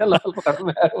 ಸ್ವಲ್ಪ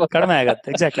ಕಡಿಮೆ ಆಗತ್ತೆ.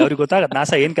 ಎಕ್ಸಾಕ್ಟ್ಲಿ, ಅವ್ರಿಗೆ ಗೊತ್ತಾಗತ್ತೆ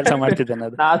ನಾಸಾ ಏನ್ ಕೆಲಸ ಮಾಡ್ತಿದೆ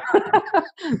ಅನ್ನೋದು.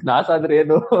 ನಾಸಾ ಅಂದ್ರೆ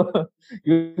ಏನು,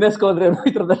 ಯುನೆಸ್ಕೋ ಅಂದ್ರೆ ಏನು,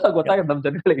 ಈ ತರದೆಲ್ಲ ಗೊತ್ತಾಗತ್ತೆ ನಮ್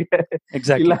ಜನಗಳಿಗೆ.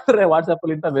 ಇಲ್ಲಾಂದ್ರೆ ವಾಟ್ಸ್ಆಪ್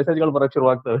ಅಲ್ಲಿ ಇಂತ ಮೆಸೇಜ್ಗಳು ಬರೋಕ್ ಶುರು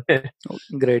ಆಗ್ತವೆ.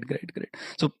 Great great great.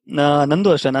 ಸೊ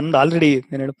ನಂದು ಅಷ್ಟೇ, ನಂದು ಆಲ್ರೆಡಿ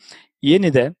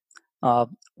ಏನಿದೆ,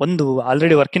 ಒಂದು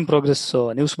already work in progress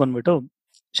news ಬಂದ್ಬಿಟ್ಟು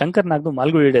ಶಂಕರ್ ನಾಗ್ದು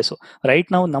ಮಾಲ್ಗುಡಿ ಡೇಸು. ರೈಟ್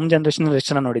ನಾವು ನಮ್ಮ ಜನರೇಷನ್ ಎಷ್ಟು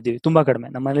ಜನ ನೋಡಿದ್ದೀವಿ? ತುಂಬಾ ಕಡಿಮೆ.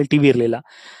 ನಮ್ಮ ಮನೇಲಿ ಟಿವಿ ಇರಲಿಲ್ಲ.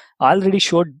 ಆಲ್ರೆಡಿ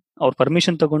ಶೋ ಅವ್ರ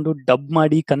ಪರ್ಮಿಷನ್ ತಗೊಂಡು ಡಬ್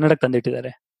ಮಾಡಿ ಕನ್ನಡಕ್ಕೆ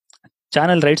ತಂದಿಟ್ಟಿದ್ದಾರೆ.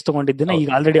 ಚಾನೆಲ್ ರೈಟ್ಸ್ ತಗೊಂಡಿದ್ದನ್ನ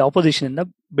ಈಗ ಆಲ್ರೆಡಿ ಆಪೋಸಿಷನ್ ಇಂದ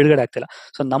ಬಿಡುಗಡೆ ಆಗ್ತಿಲ್ಲ.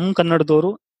 ಸೊ ನಮ್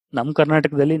ಕನ್ನಡದವರು ನಮ್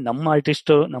ಕರ್ನಾಟಕದಲ್ಲಿ ನಮ್ಮ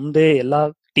ಆರ್ಟಿಸ್ಟ್ ನಮ್ದೇ ಎಲ್ಲಾ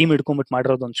ಟೀಮ್ ಹಿಡ್ಕೊಂಡ್ಬಿಟ್ಟು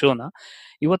ಮಾಡಿರೋದು ಒಂದು ಶೋನ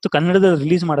ಇವತ್ತು ಕನ್ನಡದಲ್ಲಿ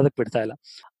ರಿಲೀಸ್ ಮಾಡೋದಕ್ಕೆ ಬಿಡ್ತಾ ಇಲ್ಲ.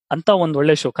 ಅಂತ ಒಂದ್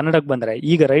ಒಳ್ಳೆ ಶೋ ಕನ್ನಡಕ್ಕೆ ಬಂದ್ರೆ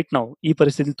ಈಗ ರೈಟ್ ನಾವು ಈ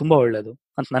ಪರಿಸ್ಥಿತಿ ತುಂಬಾ ಒಳ್ಳೇದು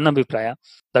ಅಂತ ನನ್ನ ಅಭಿಪ್ರಾಯ.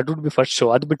 That would be first show.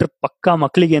 ಅದ್ ಬಿಟ್ರೆ ಪಕ್ಕಾ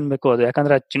ಮಕ್ಳಿಗೆ ಏನ್ ಬೇಕು ಅದು.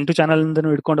 ಯಾಕಂದ್ರೆ ಚಿಂಟು ಚಾನಲ್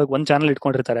ಇಂದನೂ ಹಿಡ್ಕೊಂಡೋಗಿ ಒಂದ್ ಚಾನಲ್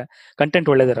ಇಟ್ಕೊಂಡಿರ್ತಾರೆ, ಕಂಟೆಂಟ್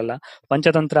ಒಳ್ಳೇದಿರಲ್ಲ.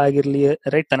 ಪಂಚತಂತ್ರ ಆಗಿರ್ಲಿ,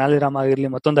 ರೈಟ್ ತೆನಾಲಿರಾಮ ಆಗಿರ್ಲಿ,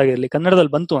 ಮತ್ತೊಂದಾಗಿರ್ಲಿ,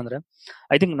 ಕನ್ನಡದಲ್ಲಿ ಬಂತು ಅಂದ್ರೆ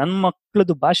ಐ ಥಿಂಕ್ ನನ್ನ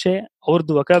ಮಕ್ಳದ್ದು ಭಾಷೆ,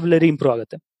 ಅವ್ರದ್ದು ವೊಕ್ಯಾಬ್ಯುಲರಿ ಇಂಪ್ರೂವ್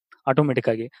ಆಗುತ್ತೆ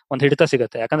ಆಟೋಮೆಟಿಕ್ ಆಗಿ, ಒಂದ್ ಹಿಡಿತ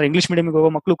ಸಿಗುತ್ತೆ. ಯಾಕಂದ್ರೆ ಇಂಗ್ಲಿಷ್ ಮೀಡಿಯಂಗೆ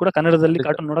ಹೋಗೋ ಮಕ್ಳು ಕೂಡ ಕನ್ನಡದಲ್ಲಿ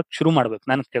ಕಾರ್ಟೂನ್ ನೋಡಕ್ ಶುರು ಮಾಡ್ಬೇಕು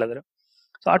ನಾನು ಕೇಳಿದ್ರೆ.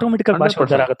 ಸೊ ಆಟೋಮೆಟಿಕ್ ಆಗಿ ಭಾಷೆ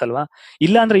ಉದ್ಧಾರ ಆಗತ್ತಲ್ವಾ?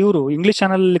 ಇಲ್ಲ ಅಂದ್ರೆ ಇವರು ಇಂಗ್ಲಿಷ್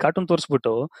ಚಾನಲ್ ಅಲ್ಲಿ ಕಾರ್ಟೂನ್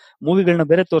ತೋರಿಸ್ಬಿಟ್ಟು ಮೂವಿಗಳನ್ನ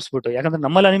ಬೇರೆ ತೋರಿಸ್ಬಿಟ್ಟು, ಯಾಕಂದ್ರೆ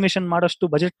ನಮ್ಮಲ್ಲಿ ಅನಿಮೇಷನ್ ಮಾಡೋಷ್ಟು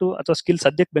ಬಜೆಟ್ ಅಥವಾ ಸ್ಕಿಲ್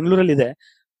ಸದ್ಯಕ್ಕೆ ಬೆಂಗಳೂರಲ್ಲಿ ಇದೆ.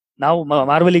 ನಾವು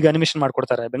ಮಾರ್ವೆಲಿಗೆ ಅನಿಮೇಷನ್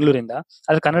ಮಾಡ್ಕೊಡ್ತಾರೆ ಬೆಂಗಳೂರಿಂದ,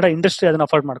 ಆದ್ರೆ ಕನ್ನಡ ಇಂಡಸ್ಟ್ರಿ ಅದನ್ನ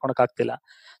ಅಫೋರ್ಡ್ ಮಾಡ್ಕೊಳಕ್ ಆಗ್ತಿಲ್ಲ.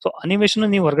 ಸೊ ಅನಿಮೇಷನ್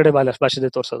ನೀವು ಹೊರಗಡೆ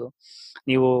ಭಾಷೆದೇ ತೋರಿಸೋದು,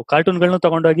 ನೀವು ಕಾರ್ಟೂನ್ಗಳನ್ನ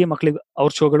ತಗೊಂಡೋಗಿ ಮಕ್ಳಿಗೆ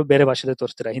ಅವ್ರ ಶೋಗಳು ಬೇರೆ ಭಾಷೆದೇ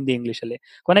ತೋರಿಸ್ತೀರಾ, ಹಿಂದಿ ಇಂಗ್ಲಿಷ್ ಅಲ್ಲಿ.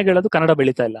 ಕೊನೆಗೆ ಹೇಳೋದು ಕನ್ನಡ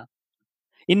ಬೆಳೀತಾ ಇಲ್ಲ.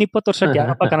 ಇನ್ 20 ವರ್ಷಕ್ಕೆ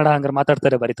ಯಾರಪ್ಪ ಕನ್ನಡ ಹಂಗಾರೆ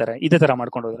ಮಾತಾಡ್ತಾರೆ ಬರೀತಾರೆ ಇದೇ ತರ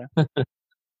ಮಾಡ್ಕೊಂಡು ಹೋದ್ರೆ?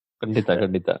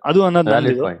 ಅದು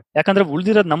ಅನ್ನೋದು. ಯಾಕಂದ್ರೆ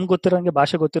ಉಳ್ದಿರೋದು ನಮ್ಗೆ ಗೊತ್ತಿರೋಂಗೆ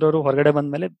ಭಾಷೆ ಗೊತ್ತಿರೋರು ಹೊರಗಡೆ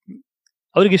ಬಂದ್ಮೇಲೆ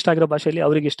ಅವ್ರಿಗೆ ಇಷ್ಟ ಆಗಿರೋ ಭಾಷೆಯಲ್ಲಿ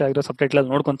ಅವ್ರಿಗೆ ಇಷ್ಟ ಆಗಿರೋ ಸಬ್ಟೈಟಲ್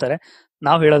ಅಲ್ಲಿ ನೋಡ್ಕೊಂತಾರೆ.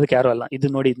 ನಾವ್ ಹೇಳೋದಕ್ಕೆ ಯಾರು ಅಲ್ಲ ಇದು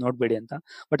ನೋಡಿ ಇದು ನೋಡ್ಬೇಡಿ ಅಂತ.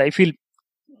 ಬಟ್ ಐ ಫೀಲ್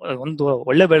ಒಂದು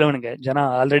ಒಳ್ಳೆ ಬೆಳವಣಿಗೆ. ಜನ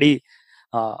ಆಲ್ರೆಡಿ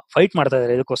ಫೈಟ್ ಮಾಡ್ತಾ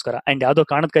ಇದಾರೆ ಇದಕ್ಕೋಸ್ಕರ. ಅಂಡ್ ಯಾವ್ದೋ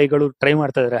ಕಾಣದ ಕೈಗಳು ಟ್ರೈ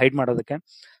ಮಾಡ್ತಾ ಇದಾರೆ ಹೈಡ್ ಮಾಡೋದಕ್ಕೆ.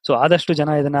 ಸೊ ಆದಷ್ಟು ಜನ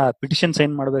ಇದನ್ನ ಪಿಟಿಷನ್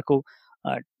ಸೈನ್ ಮಾಡ್ಬೇಕು.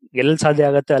 ಎಲ್ಲಿ ಸಾಧ್ಯ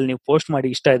ಆಗತ್ತೆ ಅಲ್ಲಿ ನೀವು ಪೋಸ್ಟ್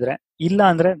ಮಾಡಿ ಇಷ್ಟ ಇದ್ರೆ. ಇಲ್ಲ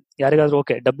ಅಂದ್ರೆ ಯಾರಿಗಾದ್ರೂ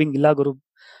ಓಕೆ ಡಬ್ಬಿಂಗ್ ಇಲ್ಲ ಗುರು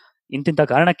ಇಂತಿಂತ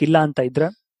ಕಾರಣಕ್ಕಿಲ್ಲ ಅಂತ ಇದ್ರೆ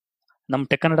ನಮ್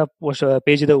ಟೆಕ್ ಕನ್ನಡ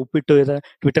ಪೇಜ್ ಇದೆ, ಉಪ್ಪಿಟ್ಟು ಇದೆ,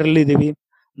 ಟ್ವಿಟರ್ ಅಲ್ಲಿ ಇದೀವಿ,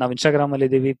 ನಾವು ಇನ್ಸ್ಟಾಗ್ರಾಮ್ ಅಲ್ಲಿ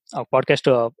ಇದೀವಿ, ಪಾಡ್ಕಾಸ್ಟ್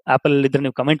ಆಪಲ್ ಅಲ್ಲಿ ಇದ್ರೆ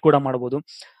ನೀವು ಕಮೆಂಟ್ ಕೂಡ ಮಾಡಬಹುದು.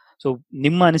 ಸೊ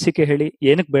ನಿಮ್ಮ ಅನಿಸಿಕೆ ಹೇಳಿ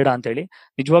ಏನಕ್ಕೆ ಬೇಡ ಅಂತ ಹೇಳಿ.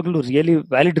 ನಿಜವಾಗ್ಲೂ ರಿಯಲಿ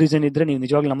ವ್ಯಾಲಿಡ್ ರೀಸನ್ ಇದ್ರೆ ನೀವು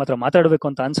ನಿಜವಾಗ್ಲೂ ನಮ್ಮ ಹತ್ರ ಮಾತಾಡಬೇಕು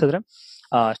ಅಂತ ಅನ್ಸಿದ್ರೆ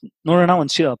ನೋಡೋಣ,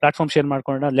 ಒಂದು ಪ್ಲಾಟ್ಫಾರ್ಮ್ ಶೇರ್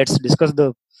ಮಾಡ್ಕೊಳ್ಳೋಣ. ಲೆಟ್ಸ್ ಡಿಸ್ಕಸ್ ದ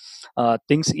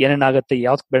ಥಿಂಗ್ಸ್, ಏನೇನಾಗತ್ತೆ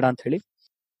ಯಾವ್ದು ಬೇಡ ಅಂತ ಹೇಳಿ.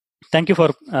 Thank you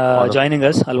for joining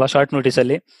us ಅಲ್ವಾ ಶಾರ್ಟ್ ನೋಟಿಸ್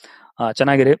ಅಲ್ಲಿ.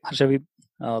 ಚೆನ್ನಾಗಿರಿ ಹರ್ಷವಿ.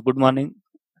 Good morning.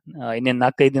 ಇನ್ನೇನ್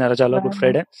 4-5 ದಿನ ರಜಾ ಅಲ್ವಾ? Good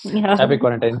Friday. Happy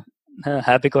quarantine.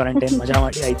 Happy quarantine. ಮಜಾ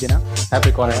ಮಾಡಿ 5 ದಿನ.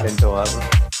 Happy quarantine.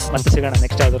 ಮತ್ತೆ ಸಿಗೋಣ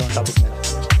ನೆಕ್ಸ್ಟ್ ಯಾವ್ದಾದ್ರು ಒಂದು ಟಾಪಿಕ್ ಮೇಲೆ.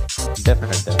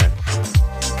 ಡೆಫಿನೆಟ್.